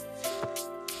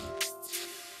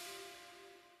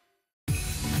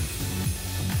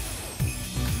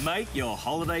 Make your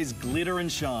holidays glitter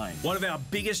and shine. One of our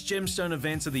biggest gemstone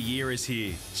events of the year is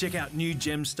here. Check out new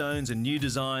gemstones and new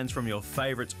designs from your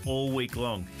favourites all week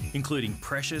long, including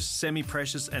precious,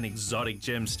 semi-precious and exotic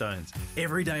gemstones.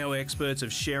 Every day our experts are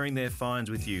sharing their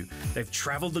finds with you. They've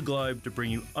travelled the globe to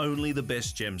bring you only the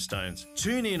best gemstones.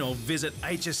 Tune in or visit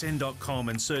hsn.com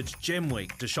and search Gem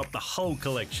Week to shop the whole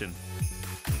collection.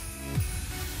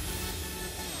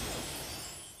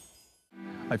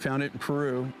 I found it in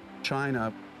Peru,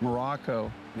 China,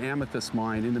 Morocco, an amethyst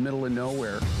mine in the middle of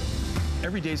nowhere.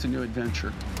 Every day's a new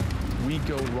adventure. We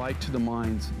go right to the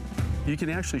mines. You can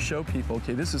actually show people,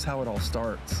 okay, this is how it all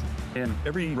starts. And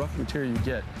every rough material you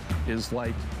get is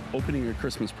like opening a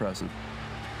Christmas present.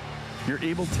 You're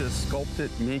able to sculpt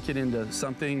it, make it into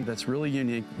something that's really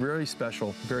unique, very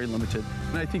special, very limited.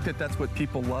 And I think that that's what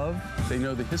people love. They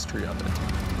know the history of it.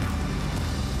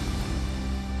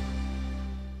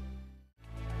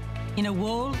 In a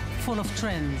world full of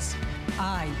trends,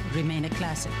 I remain a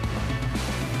classic.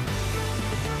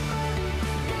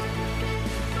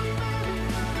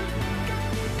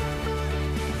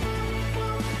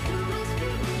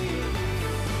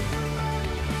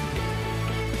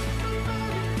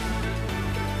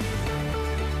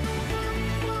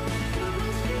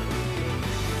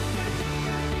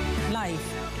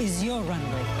 Life is your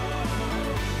runway.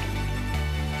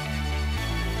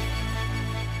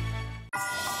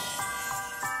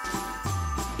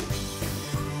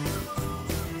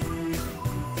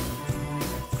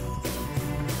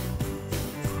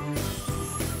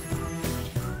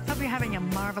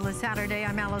 Marvelous Saturday.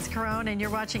 I'm Alice Carone and you're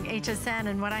watching HSN,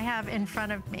 and what I have in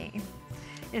front of me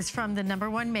is from the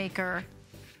 #1 maker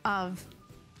of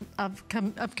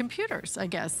computers, I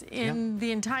guess, in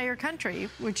the entire country,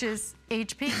 which is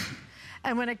HP.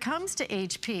 And when it comes to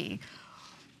HP,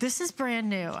 this is brand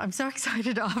new. I'm so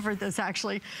excited to offer this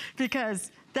actually,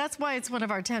 because that's why it's one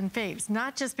of our 10 faves.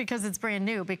 Not just because it's brand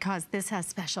new, because this has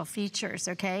special features,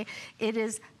 okay? It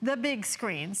is the big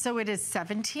screen, so it is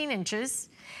 17 inches.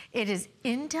 It is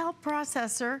Intel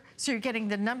processor, so you're getting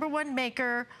the #1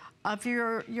 maker of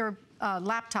your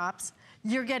laptops.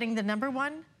 You're getting the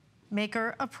 #1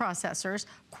 maker of processors,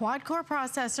 quad-core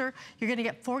processor. You're gonna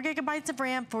get 4 gigabytes of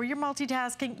RAM for your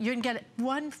multitasking. You're gonna get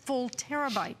 1 full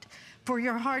terabyte for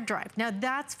your hard drive. Now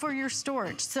that's for your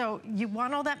storage. So you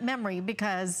want all that memory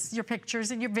because your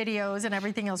pictures and your videos and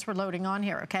everything else we're loading on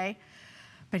here, okay?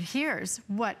 But here's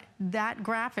what that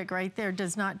graphic right there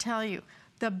does not tell you.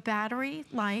 The battery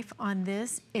life on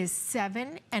this is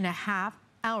 7.5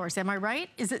 hours. Am I right?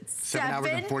 Is it 7 hours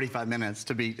and 45 minutes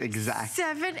to be exact.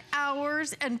 7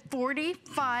 hours and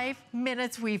 45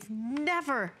 minutes. We've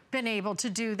never been able to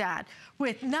do that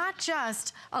with not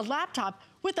just a laptop,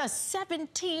 with a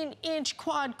 17-inch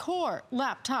quad-core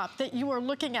laptop that you are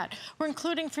looking at. We're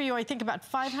including for you, I think, about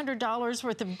 $500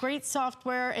 worth of great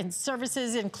software and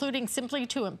services, including Simply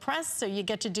to Impress, so you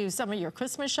get to do some of your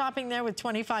Christmas shopping there with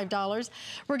 $25.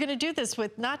 We're gonna do this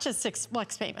with not just 6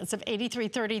 flex payments of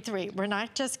 $83.33. We're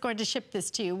not just going to ship this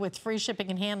to you with free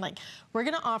shipping and handling. We're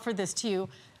gonna offer this to you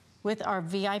with our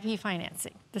VIP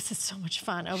financing. This is so much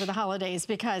fun over the holidays,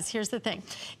 because here's the thing.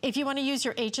 If you want to use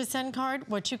your HSN card,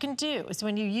 what you can do is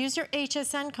when you use your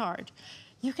HSN card,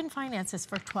 you can finance this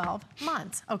for 12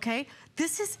 months, okay?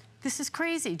 This is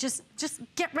crazy. Just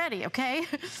get ready, okay?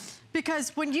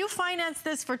 Because when you finance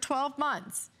this for 12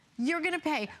 months, you're gonna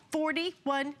pay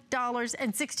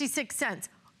 $41.66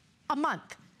 a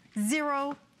month,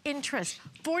 0 interest.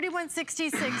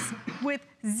 $41.66 with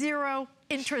 0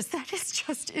 interest. That is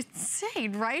just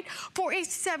insane, right? For a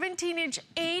 17-inch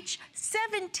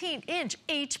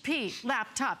HP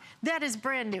laptop. That is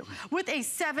brand new. With a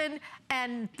 7-hour,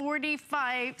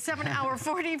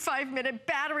 45-minute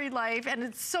battery life, and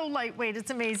it's so lightweight,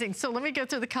 it's amazing. So let me go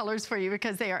through the colors for you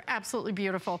because they are absolutely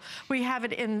beautiful. We have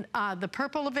it in the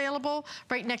purple available.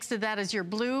 Right next to that is your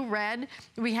blue, red.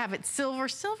 We have it silver.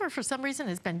 Silver, for some reason,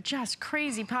 has been just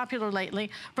crazy popular lately.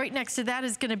 Right next to that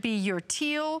is gonna be your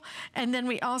teal. And then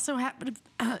we also have,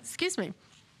 excuse me,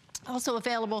 also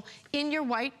available in your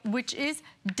white, which is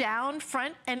down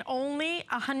front, and only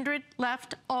 100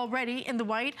 left already in the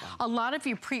white. A lot of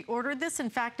you pre-ordered this. In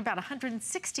fact, about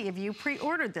 160 of you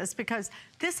pre-ordered this because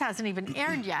this hasn't even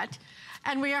aired yet.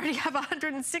 And we already have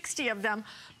 160 of them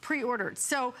pre-ordered.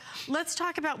 So let's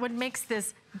talk about what makes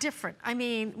this different. I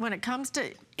mean, when it comes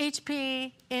to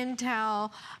HP,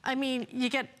 Intel, I mean, you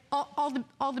get all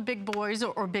the big boys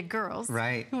or big girls.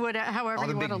 Right. However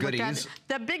you want to look at it.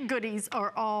 The big goodies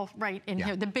are all right in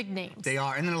here, the big names. They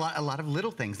are, and then a lot of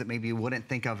little things that maybe you wouldn't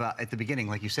think of at the beginning.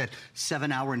 Like you said,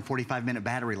 7-hour and 45-minute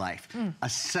battery life. A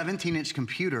 17-inch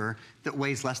computer that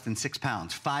weighs less than 6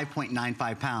 pounds,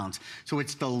 5.95 pounds. So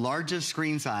it's the largest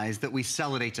screen size that we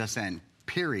sell at HSN,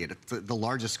 period. It's the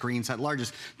largest screen size,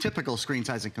 largest typical screen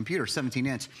size in computer,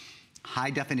 17-inch.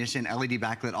 High definition, LED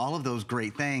backlit, all of those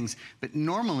great things. But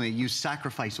normally you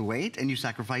sacrifice weight and you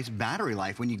sacrifice battery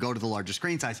life when you go to the larger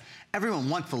screen size. Everyone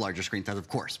wants the larger screen size, of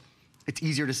course. It's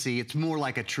easier to see. It's more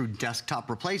like a true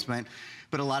desktop replacement.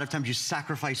 But a lot of times you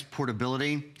sacrifice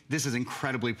portability. This is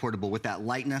incredibly portable with that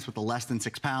lightness, with the less than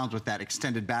 6 pounds, with that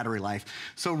extended battery life.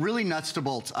 So really nuts to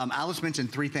bolts. Alice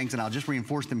mentioned 3 things, and I'll just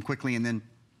reinforce them quickly and then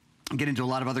get into a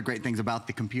lot of other great things about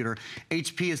the computer.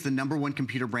 HP is the #1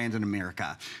 computer brand in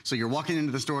America. So you're walking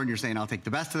into the store and you're saying, I'll take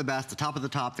the best of the best, the top of the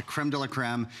top, the creme de la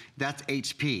creme. That's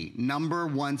HP,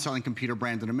 #1 selling computer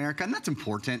brand in America, and that's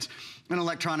important. In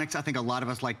electronics, I think a lot of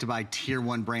us like to buy tier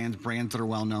 1 brands, brands that are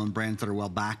well known, brands that are well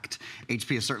backed.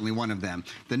 HP is certainly one of them.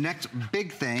 The next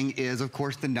big thing is, of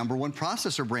course, the #1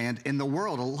 processor brand in the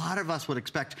world. A lot of us would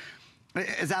expect,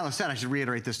 as Alice said, I should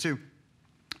reiterate this too,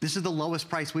 this is the lowest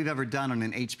price we've ever done on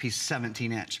an HP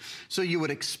 17-inch. So you would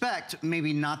expect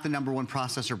maybe not the #1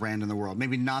 processor brand in the world,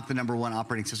 maybe not the #1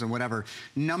 operating system, whatever.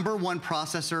 #1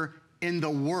 processor in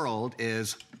the world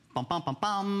is, bum, bum, bum,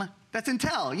 bum. That's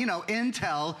Intel, you know,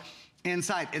 Intel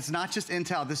inside. It's not just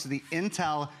Intel, this is the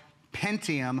Intel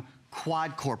Pentium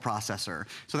quad-core processor.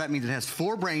 So that means it has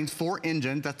 4 brains, 4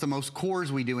 engines. That's the most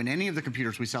cores we do in any of the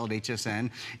computers we sell at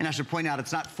HSN. And I should point out,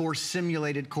 it's not 4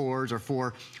 simulated cores or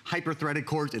 4 hyper-threaded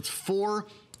cores. It's 4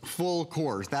 full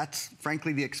cores. That's,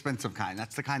 frankly, the expensive kind.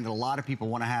 That's the kind that a lot of people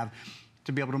want to have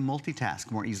to be able to multitask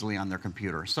more easily on their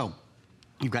computer. So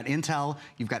you've got Intel,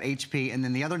 you've got HP, and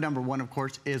then the other #1, of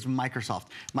course, is Microsoft.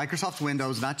 Microsoft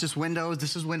Windows, not just Windows,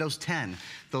 this is Windows 10,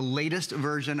 the latest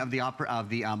version of the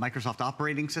Microsoft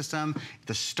operating system.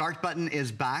 The Start button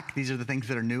is back. These are the things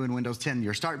that are new in Windows 10.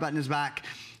 Your Start button is back,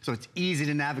 so it's easy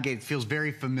to navigate. It feels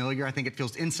very familiar. I think it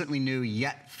feels instantly new,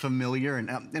 yet familiar.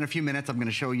 And in a few minutes, I'm going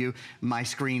to show you my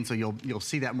screen, so you'll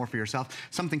see that more for yourself.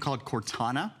 Something called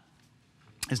Cortana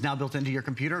is now built into your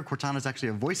computer. Cortana is actually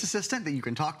a voice assistant that you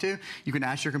can talk to. You can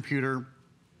ask your computer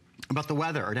about the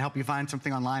weather or to help you find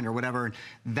something online or whatever.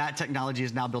 That technology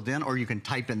is now built in, or you can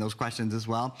type in those questions as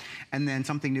well. And then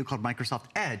something new called Microsoft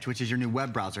Edge, which is your new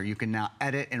web browser. You can now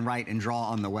edit and write and draw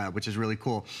on the web, which is really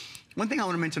cool. One thing I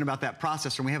want to mention about that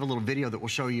processor, and we have a little video that will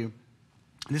show you,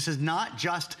 this is not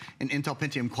just an Intel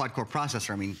Pentium quad-core processor.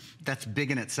 I mean, that's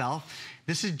big in itself.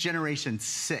 This is generation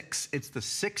 6. It's the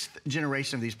 6th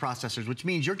generation of these processors, which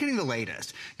means you're getting the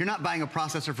latest. You're not buying a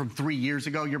processor from 3 years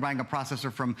ago. You're buying a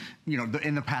processor from, you know,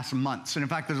 in the past months. And in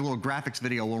fact, there's a little graphics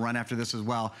video we'll run after this as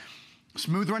well.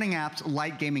 Smooth running apps,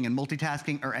 light gaming, and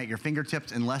multitasking are at your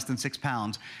fingertips in less than 6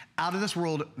 pounds. Out of this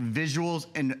world, visuals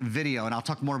and video, and I'll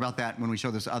talk more about that when we show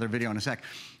this other video in a sec.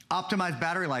 Optimized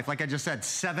battery life, like I just said,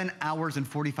 7 hours and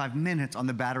 45 minutes on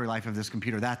the battery life of this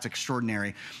computer. That's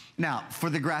extraordinary. Now, for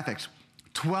the graphics,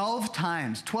 12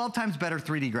 times better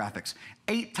 3D graphics,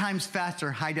 8 times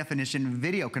faster high-definition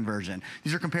video conversion.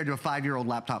 These are compared to a 5-year-old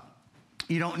laptop.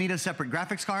 You don't need a separate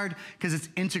graphics card because it's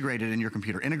integrated in your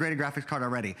computer. Integrated graphics card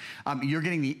already. You're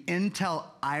getting the Intel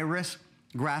Iris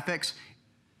graphics.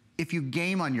 If you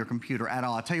game on your computer at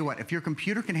all, I'll tell you what, if your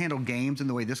computer can handle games in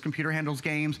the way this computer handles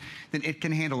games, then it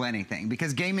can handle anything.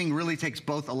 Because gaming really takes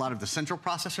both a lot of the central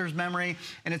processor's memory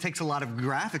and it takes a lot of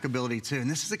graphic ability too. And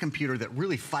this is a computer that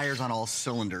really fires on all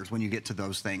cylinders when you get to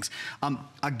those things. I'll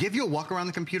give you a walk around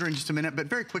the computer in just a minute, but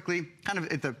very quickly, kind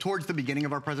of towards the beginning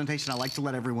of our presentation, I like to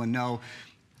let everyone know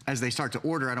as they start to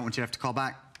order, I don't want you to have to call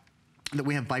back, that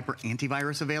we have Viper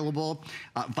Antivirus available.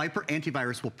 Viper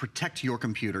Antivirus will protect your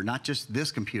computer, not just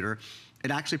this computer.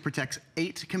 It actually protects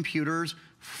 8 computers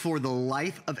for the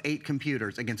life of 8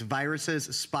 computers against viruses,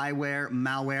 spyware,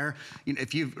 malware. You know,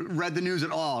 if you've read the news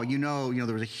at all, you know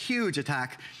there was a huge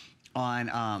attack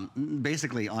on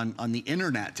basically on the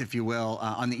internet, if you will,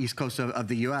 on the east coast of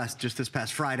the US just this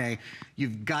past Friday.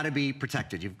 You've got to be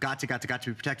protected. You've got to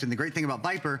be protected. And the great thing about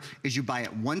Viper is you buy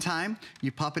it one time,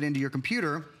 you pop it into your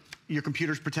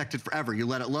computer's protected forever. You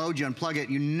let it load, you unplug it,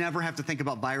 you never have to think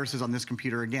about viruses on this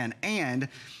computer again. And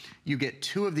you get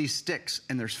 2 of these sticks,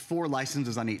 and there's 4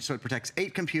 licenses on each. So it protects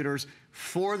 8 computers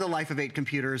for the life of 8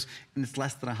 computers, and it's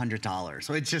less than $100.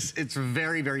 So it's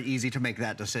very, very easy to make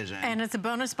that decision. And it's a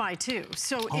bonus buy too.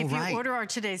 So if you order our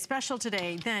today's special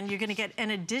today, then you're gonna get an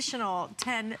additional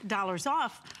 $10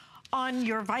 off on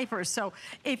your Vipers. So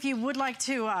if you would like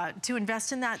to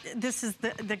invest in that, this is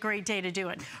the great day to do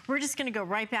it. We're just gonna go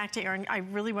right back to Aaron. I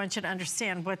really want you to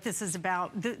understand what this is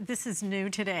about. This is new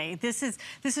today. This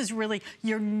is really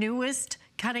your newest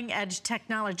cutting edge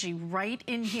technology right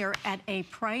in here at a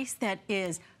price that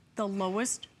is the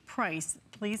lowest price.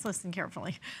 Please listen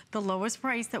carefully. The lowest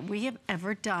price that we have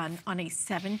ever done on a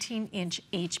 17-inch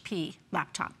HP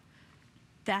laptop.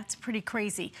 That's pretty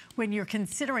crazy when you're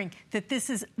considering that this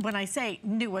is, when I say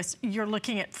newest, you're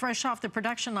looking at fresh off the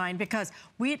production line, because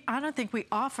I don't think we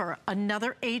offer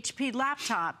another HP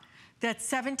laptop that's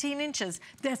 17 inches.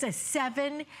 That's a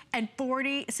 7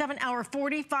 hour,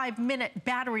 45 minute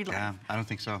battery life. Yeah, I don't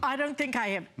think so. I don't think I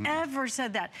have ever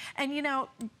said that. And you know,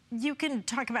 you can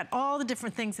talk about all the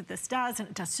different things that this does, and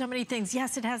it does so many things.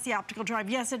 Yes, it has the optical drive.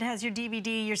 Yes, it has your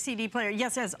DVD, your CD player.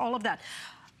 Yes, it has all of that.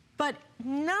 But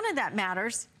none of that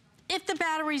matters if the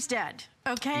battery's dead,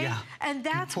 okay? Yeah, and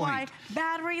that's why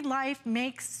battery life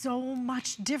makes so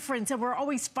much difference. And we're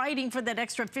always fighting for that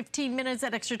extra 15 minutes,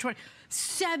 that extra 20.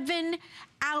 7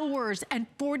 hours and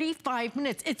 45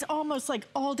 minutes. It's almost like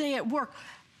all day at work.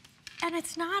 And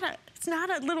it's not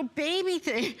a little baby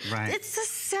thing. Right. It's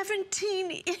a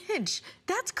 17-inch.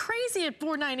 That's crazy at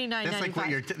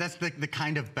 $499.95. That's the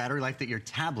kind of battery life that your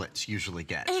tablets usually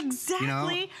get. Exactly.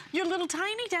 You know? Your little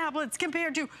tiny tablets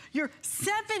compared to your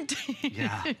 17-inch.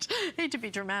 Yeah. Hate to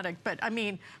be dramatic, but I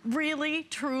mean, really,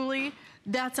 truly,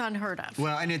 that's unheard of.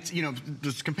 Well, and it's, you know,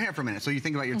 just compare for a minute. So you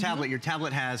think about your tablet. Your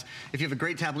tablet has, if you have a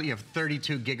great tablet, you have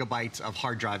 32 gigabytes of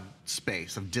hard drive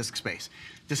space, of disk space.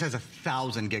 This has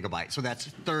 1,000 gigabytes. So that's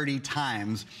 30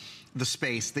 times the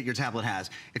space that your tablet has.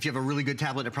 If you have a really good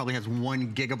tablet, it probably has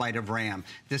 1 gigabyte of RAM.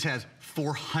 This has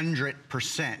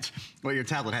 400% what your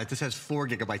tablet has. This has 4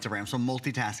 gigabytes of RAM. So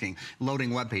multitasking,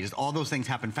 loading web pages, all those things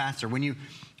happen faster. When you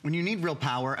need real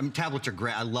power, I mean, tablets are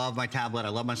great. I love my tablet, I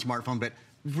love my smartphone, but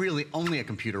really only a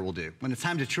computer will do. When it's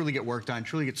time to truly get work done,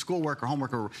 truly get schoolwork or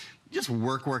homework or just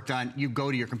work done, you go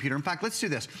to your computer. In fact, let's do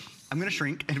this. I'm gonna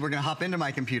shrink and we're gonna hop into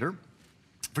my computer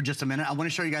for just a minute. I want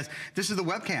to show you guys, this is the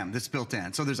webcam that's built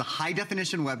in. So there's a high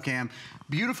definition webcam,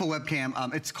 beautiful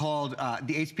webcam. It's called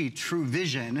the HP True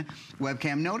Vision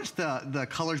webcam. Notice the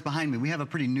colors behind me. We have a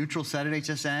pretty neutral set at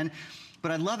HSN. But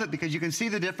I love it because you can see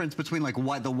the difference between like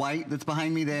the white that's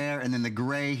behind me there and then the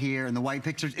gray here and the white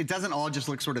pictures. It doesn't all just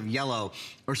look sort of yellow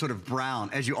or sort of brown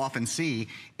as you often see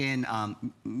in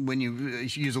when you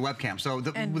use a webcam. So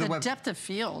the depth of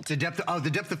field. The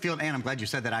depth of field, and I'm glad you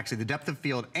said that actually, the depth of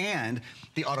field and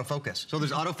the autofocus. So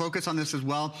there's autofocus on this as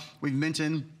well. We've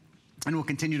mentioned, and we'll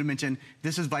continue to mention,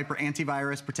 this is Viper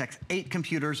Antivirus, protects 8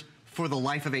 computers for the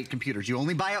life of 8 computers. You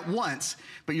only buy it once,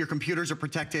 but your computers are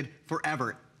protected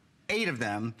forever. 8 of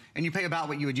them, and you pay about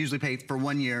what you would usually pay for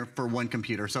 1 year for 1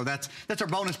 computer. So that's our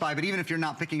bonus buy, but even if you're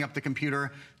not picking up the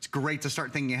computer, it's great to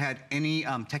start thinking ahead. Any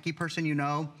techie person you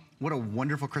know, what a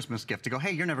wonderful Christmas gift to go,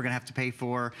 hey, you're never gonna have to pay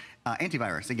for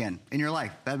antivirus again in your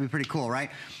life. That'd be pretty cool, right?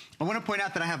 I wanna point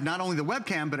out that I have not only the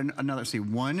webcam, but another, let's see,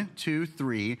 1, 2,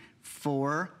 3,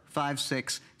 4, 5,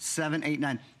 6, 7, 8,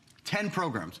 9, 10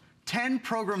 programs. 10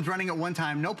 programs running at one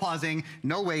time, no pausing,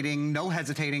 no waiting, no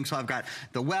hesitating. So I've got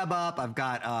the web up, I've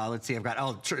got, let's see, I've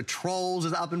got, Trolls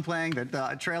is up and playing,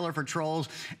 the trailer for Trolls.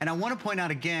 And I want to point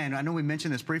out again, I know we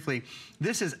mentioned this briefly,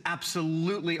 this is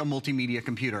absolutely a multimedia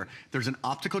computer. There's an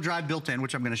optical drive built in,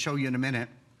 which I'm going to show you in a minute.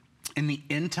 And the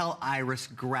Intel Iris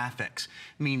graphics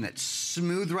mean that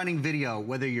smooth running video,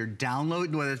 whether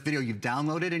it's video you've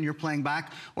downloaded and you're playing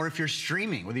back, or if you're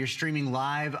streaming, whether you're streaming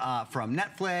live from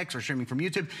Netflix or streaming from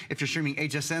YouTube, if you're streaming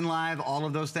HSN live, all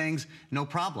of those things, no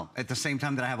problem. At the same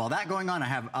time that I have all that going on, I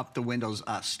have up the Windows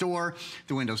Store.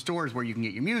 The Windows Store is where you can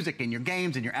get your music and your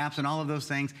games and your apps and all of those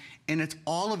things. And it's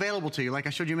all available to you. Like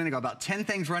I showed you a minute ago, about 10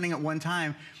 things running at one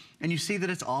time. and you see that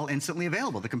it's all instantly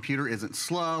available. The computer isn't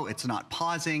slow, it's not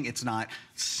pausing, it's not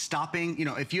stopping. You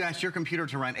know, if you ask your computer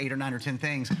to run 8 or 9 or 10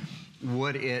 things,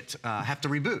 would it have to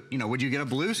reboot? You know, would you get a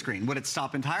blue screen? Would it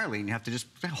stop entirely and you have to just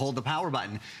hold the power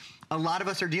button? A lot of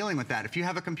us are dealing with that. If you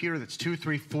have a computer that's 2,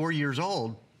 3, 4 years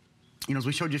old, you know, as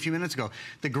we showed you a few minutes ago,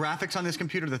 the graphics on this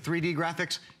computer, the 3D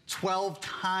graphics, 12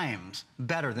 times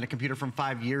better than a computer from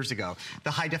 5 years ago. The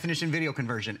high definition video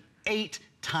conversion, 8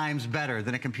 times better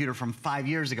than a computer from 5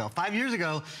 years ago. 5 years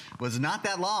ago was not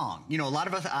that long. You know, a lot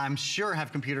of us, I'm sure,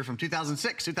 have computers from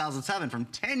 2006, 2007, from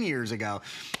 10 years ago.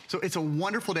 So it's a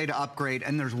wonderful day to upgrade.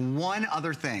 And there's one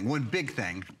other thing, one big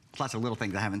thing, plus a little thing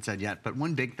that I haven't said yet, but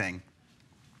one big thing.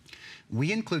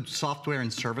 We include software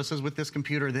and services with this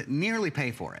computer that nearly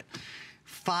pay for it.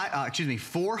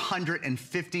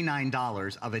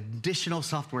 $459 of additional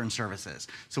software and services.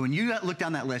 So when you look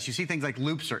down that list, you see things like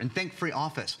Loopster and Think Free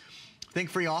Office. Think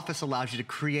Free Office allows you to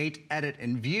create, edit,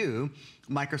 and view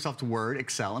Microsoft Word,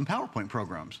 Excel, and PowerPoint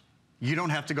programs. You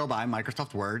don't have to go buy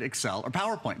Microsoft Word, Excel, or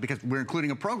PowerPoint because we're including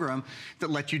a program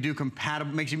that lets you do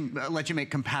lets you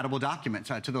make compatible documents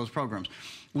to those programs.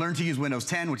 Learn to use Windows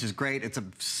 10, which is great. It's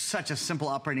such a simple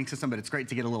operating system, but it's great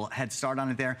to get a little head start on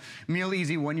it there. Meal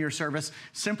Easy, 1-year service,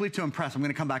 simply to impress. I'm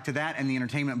going to come back to that and the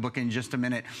entertainment book in just a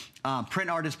minute. Print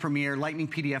Artist Premier, Lightning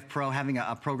PDF Pro, having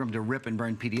a program to rip and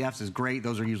burn PDFs is great.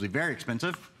 Those are usually very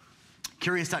expensive.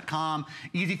 Curious.com,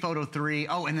 Easy Photo 3.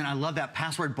 Oh, and then I love that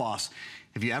Password Boss.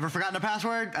 Have you ever forgotten a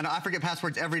password? I know I forget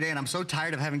passwords every day, and I'm so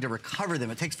tired of having to recover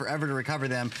them. It takes forever to recover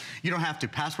them. You don't have to.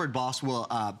 Password Boss will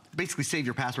basically save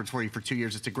your passwords for you for 2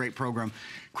 years. It's a great program.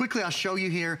 Quickly, I'll show you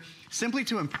here. Simply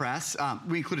to Impress,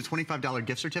 we include a $25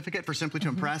 gift certificate for Simply to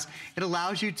Impress. It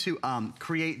allows you to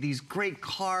create these great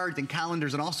cards and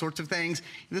calendars and all sorts of things.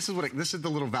 This is the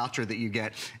little voucher that you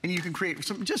get, and you can create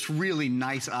some just really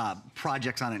nice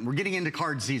projects on it. And we're getting into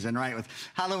card season, right, with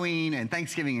Halloween and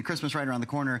Thanksgiving and Christmas right around the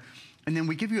corner. And then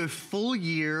we give you a full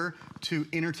year to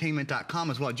entertainment.com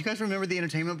as well. Do you guys remember the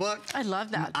entertainment book? I love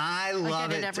that. I love it. I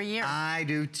get it every year. I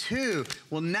do too.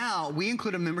 Well, now we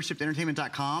include a membership to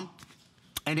entertainment.com.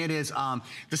 And it is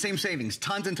the same savings,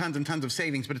 tons and tons and tons of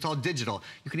savings, but it's all digital.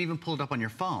 You can even pull it up on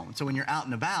your phone. So when you're out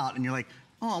and about and you're like,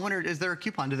 oh, I wonder, is there a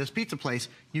coupon to this pizza place?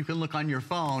 You can look on your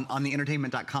phone on the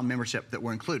entertainment.com membership that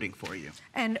we're including for you.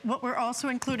 And what we're also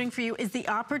including for you is the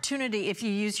opportunity, if you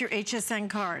use your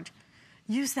HSN card,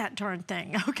 use that darn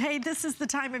thing, okay? This is the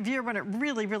time of year when it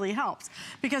really, really helps.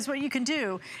 Because what you can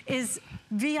do is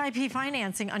VIP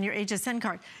financing on your HSN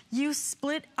card. You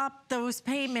split up those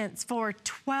payments for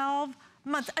 12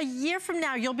 months. A year from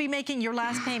now, you'll be making your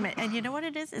last payment. And you know what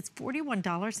it is? It's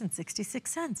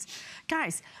 $41.66.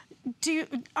 Guys,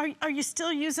 are you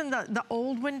still using the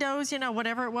old Windows, you know,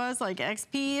 whatever it was, like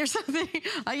XP or something?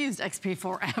 I used XP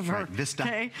forever. Right, Vista.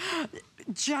 Okay?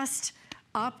 Just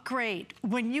upgrade.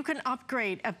 When you can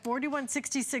upgrade at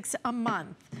 $41.66 a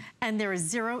month and there is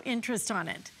 0 interest on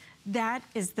it,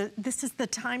 this is the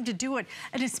time to do it.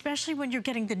 And especially when you're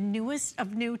getting the newest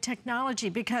of new technology,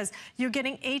 because you're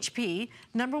getting HP,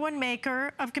 #1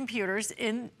 maker of computers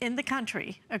in the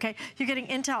country, okay? You're getting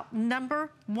Intel,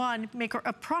 #1 maker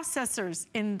of processors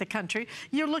in the country.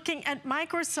 You're looking at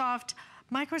Microsoft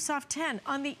 10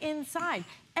 on the inside.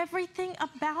 Everything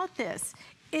about this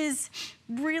is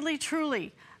really,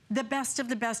 truly the best of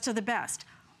the best of the best.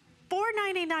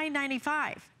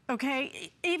 $499.95,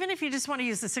 okay? Even if you just want to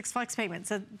use the 6 flex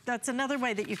payments, that's another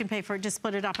way that you can pay for it, just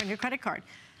split it up on your credit card.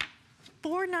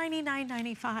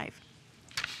 $499.95.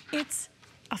 It's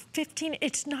a 15,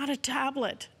 it's not a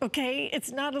tablet, okay?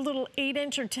 It's not a little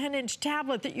 8-inch or 10-inch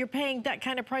tablet that you're paying that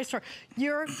kind of price for.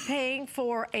 You're paying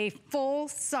for a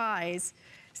full-size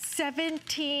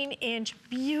 17-inch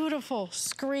beautiful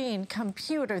screen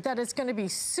computer that is going to be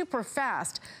super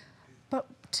fast. But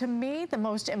to me, the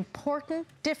most important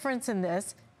difference in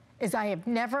this is I have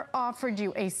never offered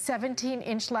you a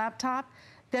 17-inch laptop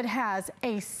that has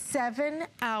a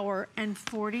 7-hour and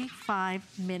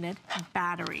 45-minute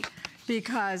battery.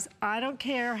 Because I don't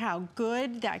care how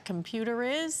good that computer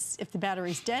is, if the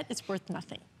battery's dead, it's worth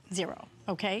nothing. 0,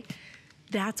 okay?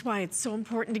 That's why it's so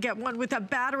important to get one with a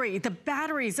battery. The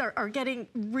batteries are getting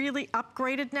really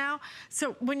upgraded now.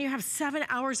 So when you have 7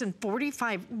 hours and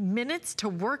 45 minutes to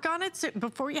work on it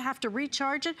before you have to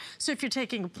recharge it. So if you're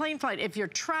taking a plane flight, if you're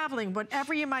traveling,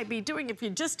 whatever you might be doing, if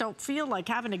you just don't feel like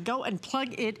having to go and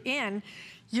plug it in,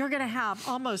 you're gonna have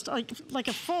almost like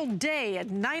a full day at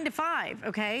 9 to 5,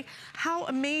 okay? How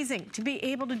amazing to be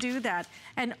able to do that,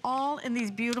 and all in these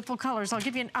beautiful colors. I'll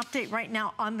give you an update right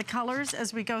now on the colors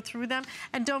as we go through them.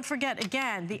 And don't forget,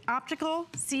 again, the optical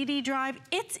CD drive,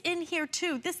 it's in here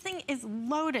too. This thing is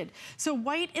loaded. So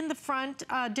white in the front,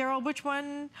 Daryl, which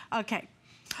one? Okay.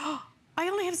 I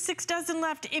only have 6 dozen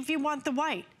left if you want the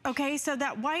white. Okay, so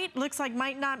that white looks like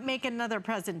might not make another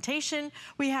presentation.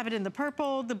 We have it in the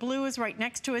purple, the blue is right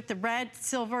next to it, the red,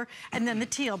 silver, and then the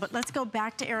teal. But let's go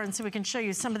back to Aaron so we can show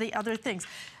you some of the other things.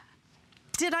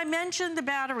 Did I mention the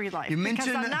battery life? You mentioned,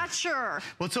 because I'm not sure.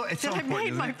 Well, it's so important, I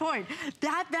made my point.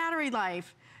 That battery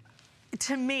life,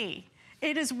 to me,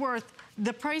 it is worth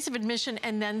the price of admission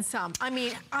and then some. I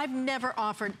mean, I've never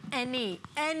offered any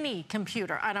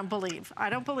computer, I don't believe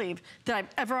that I've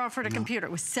ever offered a computer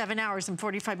with 7 hours and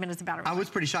 45 minutes of battery life. I was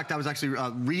pretty shocked. I was actually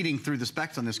reading through the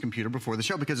specs on this computer before the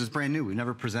show because it's brand new. We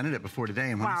never presented it before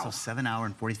today. And when it's a 7 hour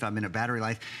and 45 minute battery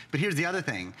life. But here's the other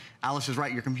thing. Alice is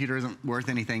right. Your computer isn't worth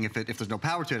anything if there's no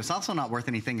power to it. It's also not worth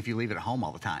anything if you leave it at home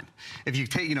all the time. If you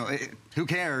take, who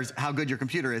cares how good your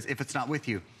computer is if it's not with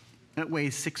you? It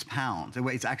weighs 6 pounds. It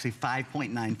weighs actually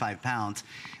 5.95 pounds.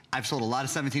 I've sold a lot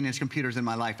of 17-inch computers in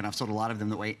my life, and I've sold a lot of them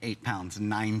that weigh 8 pounds,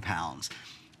 9 pounds.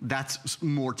 That's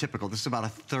more typical. This is about a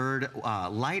third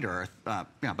lighter,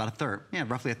 about a third,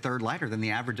 roughly a third lighter than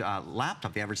the average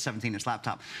laptop, the average 17-inch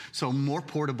laptop. So more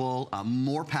portable,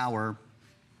 more power.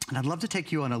 And I'd love to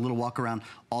take you on a little walk around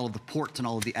all of the ports and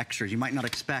all of the extras. You might not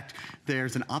expect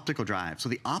there's an optical drive. So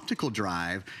the optical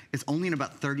drive is only in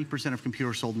about 30% of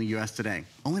computers sold in the US today.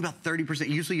 Only about 30%.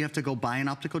 Usually you have to go buy an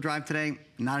optical drive today.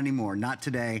 Not anymore, not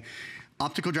today.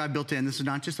 Optical drive built in. This is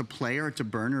not just a player, it's a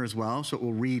burner as well. So it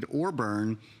will read or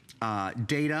burn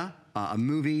data, a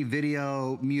movie,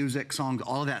 video, music, songs,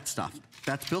 all of that stuff.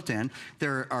 That's built in.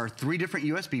 There are 3 different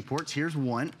USB ports. Here's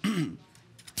one.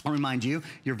 I'll remind you,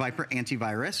 your Viper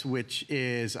antivirus, which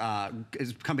is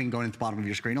going at the bottom of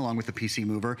your screen along with the PC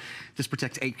mover. This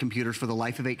protects 8 computers for the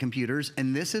life of 8 computers.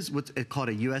 And this is what's called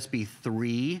a USB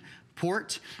 3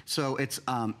 port. So it's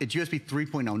USB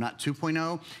 3.0, not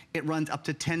 2.0. It runs up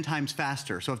to 10 times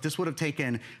faster. So if this would have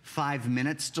taken 5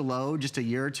 minutes to load just a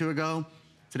year or 2 ago,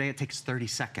 today it takes 30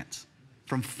 seconds.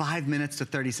 From 5 minutes to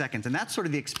 30 seconds. And that's sort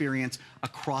of the experience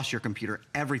across your computer.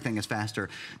 Everything is faster.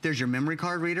 There's your memory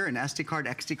card reader, an SD card,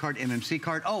 XD card, MMC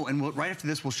card. Oh, and right after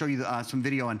this, we'll show you some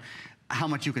video on how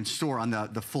much you can store on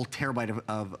the full terabyte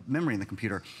of memory in the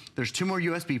computer. There's 2 more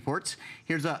USB ports.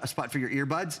 Here's a spot for your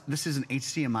earbuds. This is an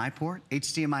HDMI port,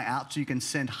 HDMI out, so you can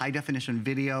send high definition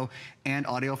video and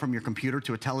audio from your computer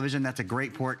to a television. That's a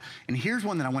great port. And here's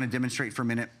one that I want to demonstrate for a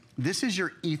minute. This is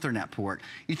your Ethernet port.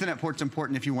 Ethernet port's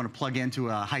important if you want to plug into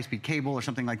a high-speed cable or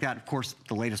something like that. Of course,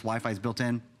 the latest Wi-Fi is built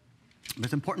in. But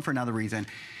it's important for another reason.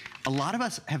 A lot of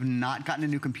us have not gotten a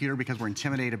new computer because we're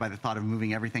intimidated by the thought of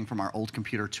moving everything from our old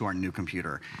computer to our new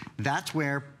computer. That's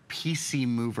where PC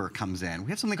Mover comes in.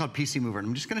 We have something called PC Mover, and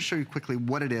I'm just going to show you quickly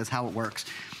what it is, how it works.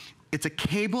 It's a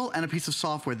cable and a piece of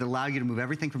software that allow you to move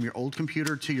everything from your old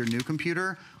computer to your new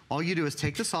computer. All you do is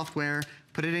take the software,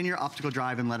 put it in your optical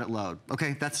drive, and let it load.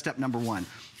 Okay, that's step number 1.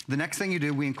 The next thing you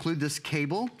do, we include this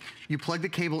cable. You plug the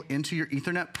cable into your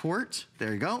Ethernet port.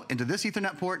 There you go, into this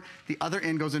Ethernet port. The other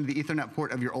end goes into the Ethernet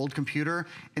port of your old computer,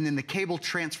 and then the cable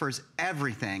transfers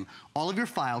everything, all of your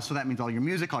files, so that means all your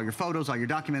music, all your photos, all your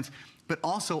documents, but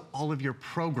also all of your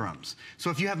programs. So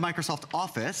if you have Microsoft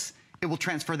Office, it will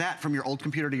transfer that from your old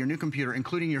computer to your new computer,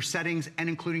 including your settings and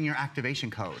including your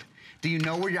activation code. Do you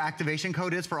know where your activation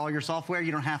code is for all your software?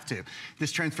 You don't have to.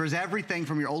 This transfers everything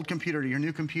from your old computer to your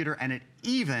new computer, and it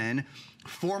even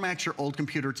formats your old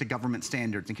computer to government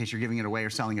standards in case you're giving it away or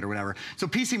selling it or whatever. So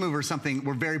PC Mover is something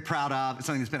we're very proud of. It's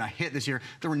something that's been a hit this year.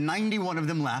 There were 91 of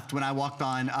them left when I walked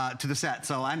on to the set.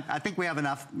 So I think we have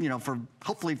enough, for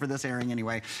hopefully for this airing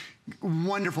anyway.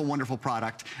 Wonderful, wonderful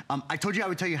product. I told you I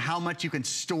would tell you how much you can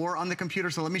store on the computer.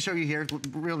 So let me show you here,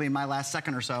 really in my last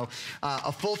second or so.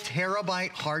 A full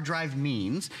terabyte hard drive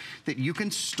means that you can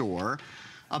store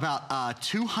about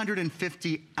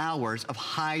 250 hours of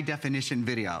high definition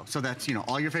video. So that's,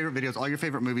 all your favorite videos, all your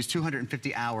favorite movies,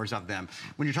 250 hours of them.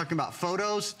 When you're talking about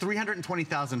photos,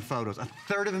 320,000 photos,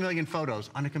 1/3 photos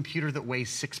on a computer that weighs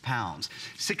 6 pounds.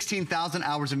 16,000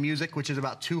 hours of music, which is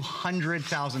about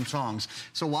 200,000 songs.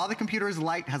 So while the computer is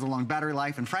light, has a long battery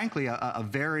life, and frankly, a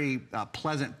very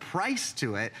pleasant price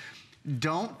to it,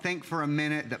 don't think for a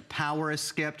minute that power is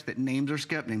skipped, that names are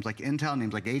skipped, names like Intel,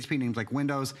 names like HP, names like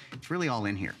Windows. It's really all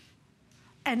in here.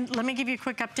 And let me give you a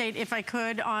quick update, if I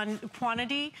could, on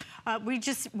quantity. We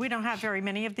don't have very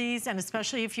many of these, and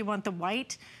especially if you want the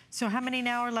white. So how many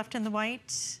now are left in the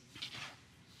white?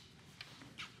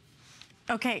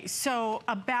 Okay, so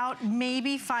about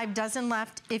maybe 5 dozen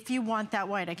left if you want that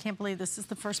white. I can't believe this is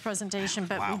the first presentation,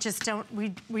 but wow.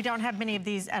 we don't have many of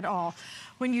these at all.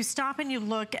 When you stop and you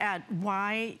look at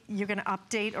why you're gonna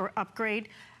update or upgrade,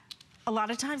 a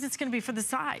lot of times it's gonna be for the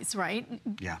size, right?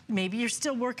 Yeah. Maybe you're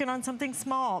still working on something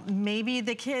small. Maybe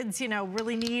the kids, you know,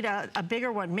 really need a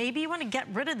bigger one. Maybe you wanna get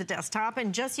rid of the desktop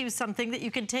and just use something that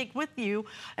you can take with you,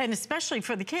 and especially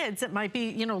for the kids that might be,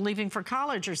 you know, leaving for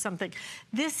college or something.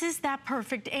 This is that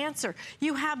perfect answer.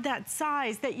 You have that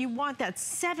size that you want, that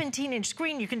 17-inch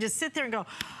screen. You can just sit there and go,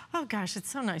 oh gosh, it's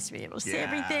so nice to be able to see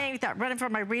everything without running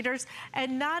from my readers.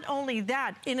 And not only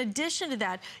that, in addition to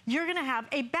that, you're gonna have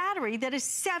a battery that is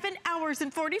 7 hours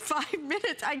and 45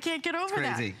 minutes. I can't get over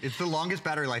that. Crazy. It's the longest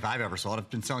battery life I've ever sold. I've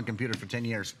been selling computers for 10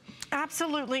 years.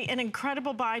 Absolutely an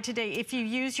incredible buy today. If you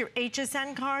use your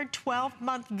HSN card,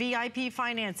 12-month VIP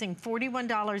financing,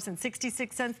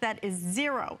 $41.66. That is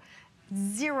zero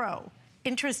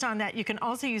interest on that. You can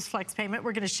also use flex payment.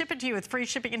 We're going to ship it to you with free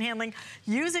shipping and handling.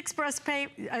 Use express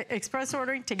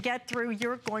ordering to get through.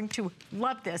 You're going to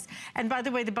love this. And by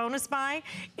the way, the bonus buy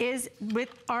is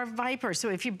with our Viper. So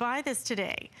if you buy this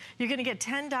today, you're going to get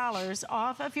 $10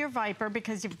 off of your Viper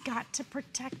because you've got to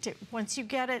protect it once you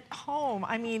get it home.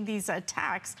 I mean, these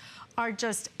attacks are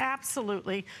just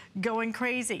absolutely going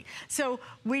crazy. So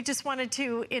we just wanted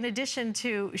to, in addition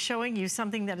to showing you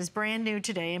something that is brand new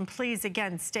today, and please,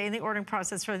 again, stay in the ordering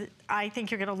process. I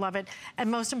think you're gonna love it. And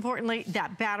most importantly,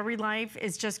 that battery life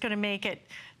is just gonna make it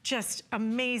just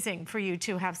amazing for you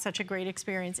to have such a great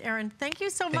experience. Erin, thank you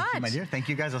so much. Thank you, my dear. Thank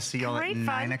you, guys. I'll see you all at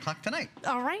 9 o'clock tonight.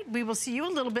 All right, we will see you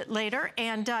a little bit later,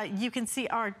 and you can see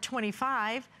our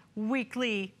 25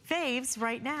 weekly faves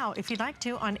right now, if you'd like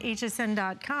to, on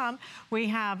hsn.com. We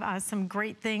have some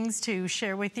great things to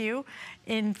share with you.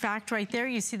 In fact, right there,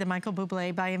 you see the Michael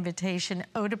Bublé by invitation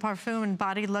eau de parfum and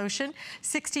body lotion,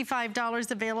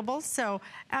 $65 available. So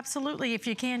absolutely, if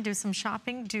you can do some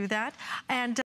shopping, do that. And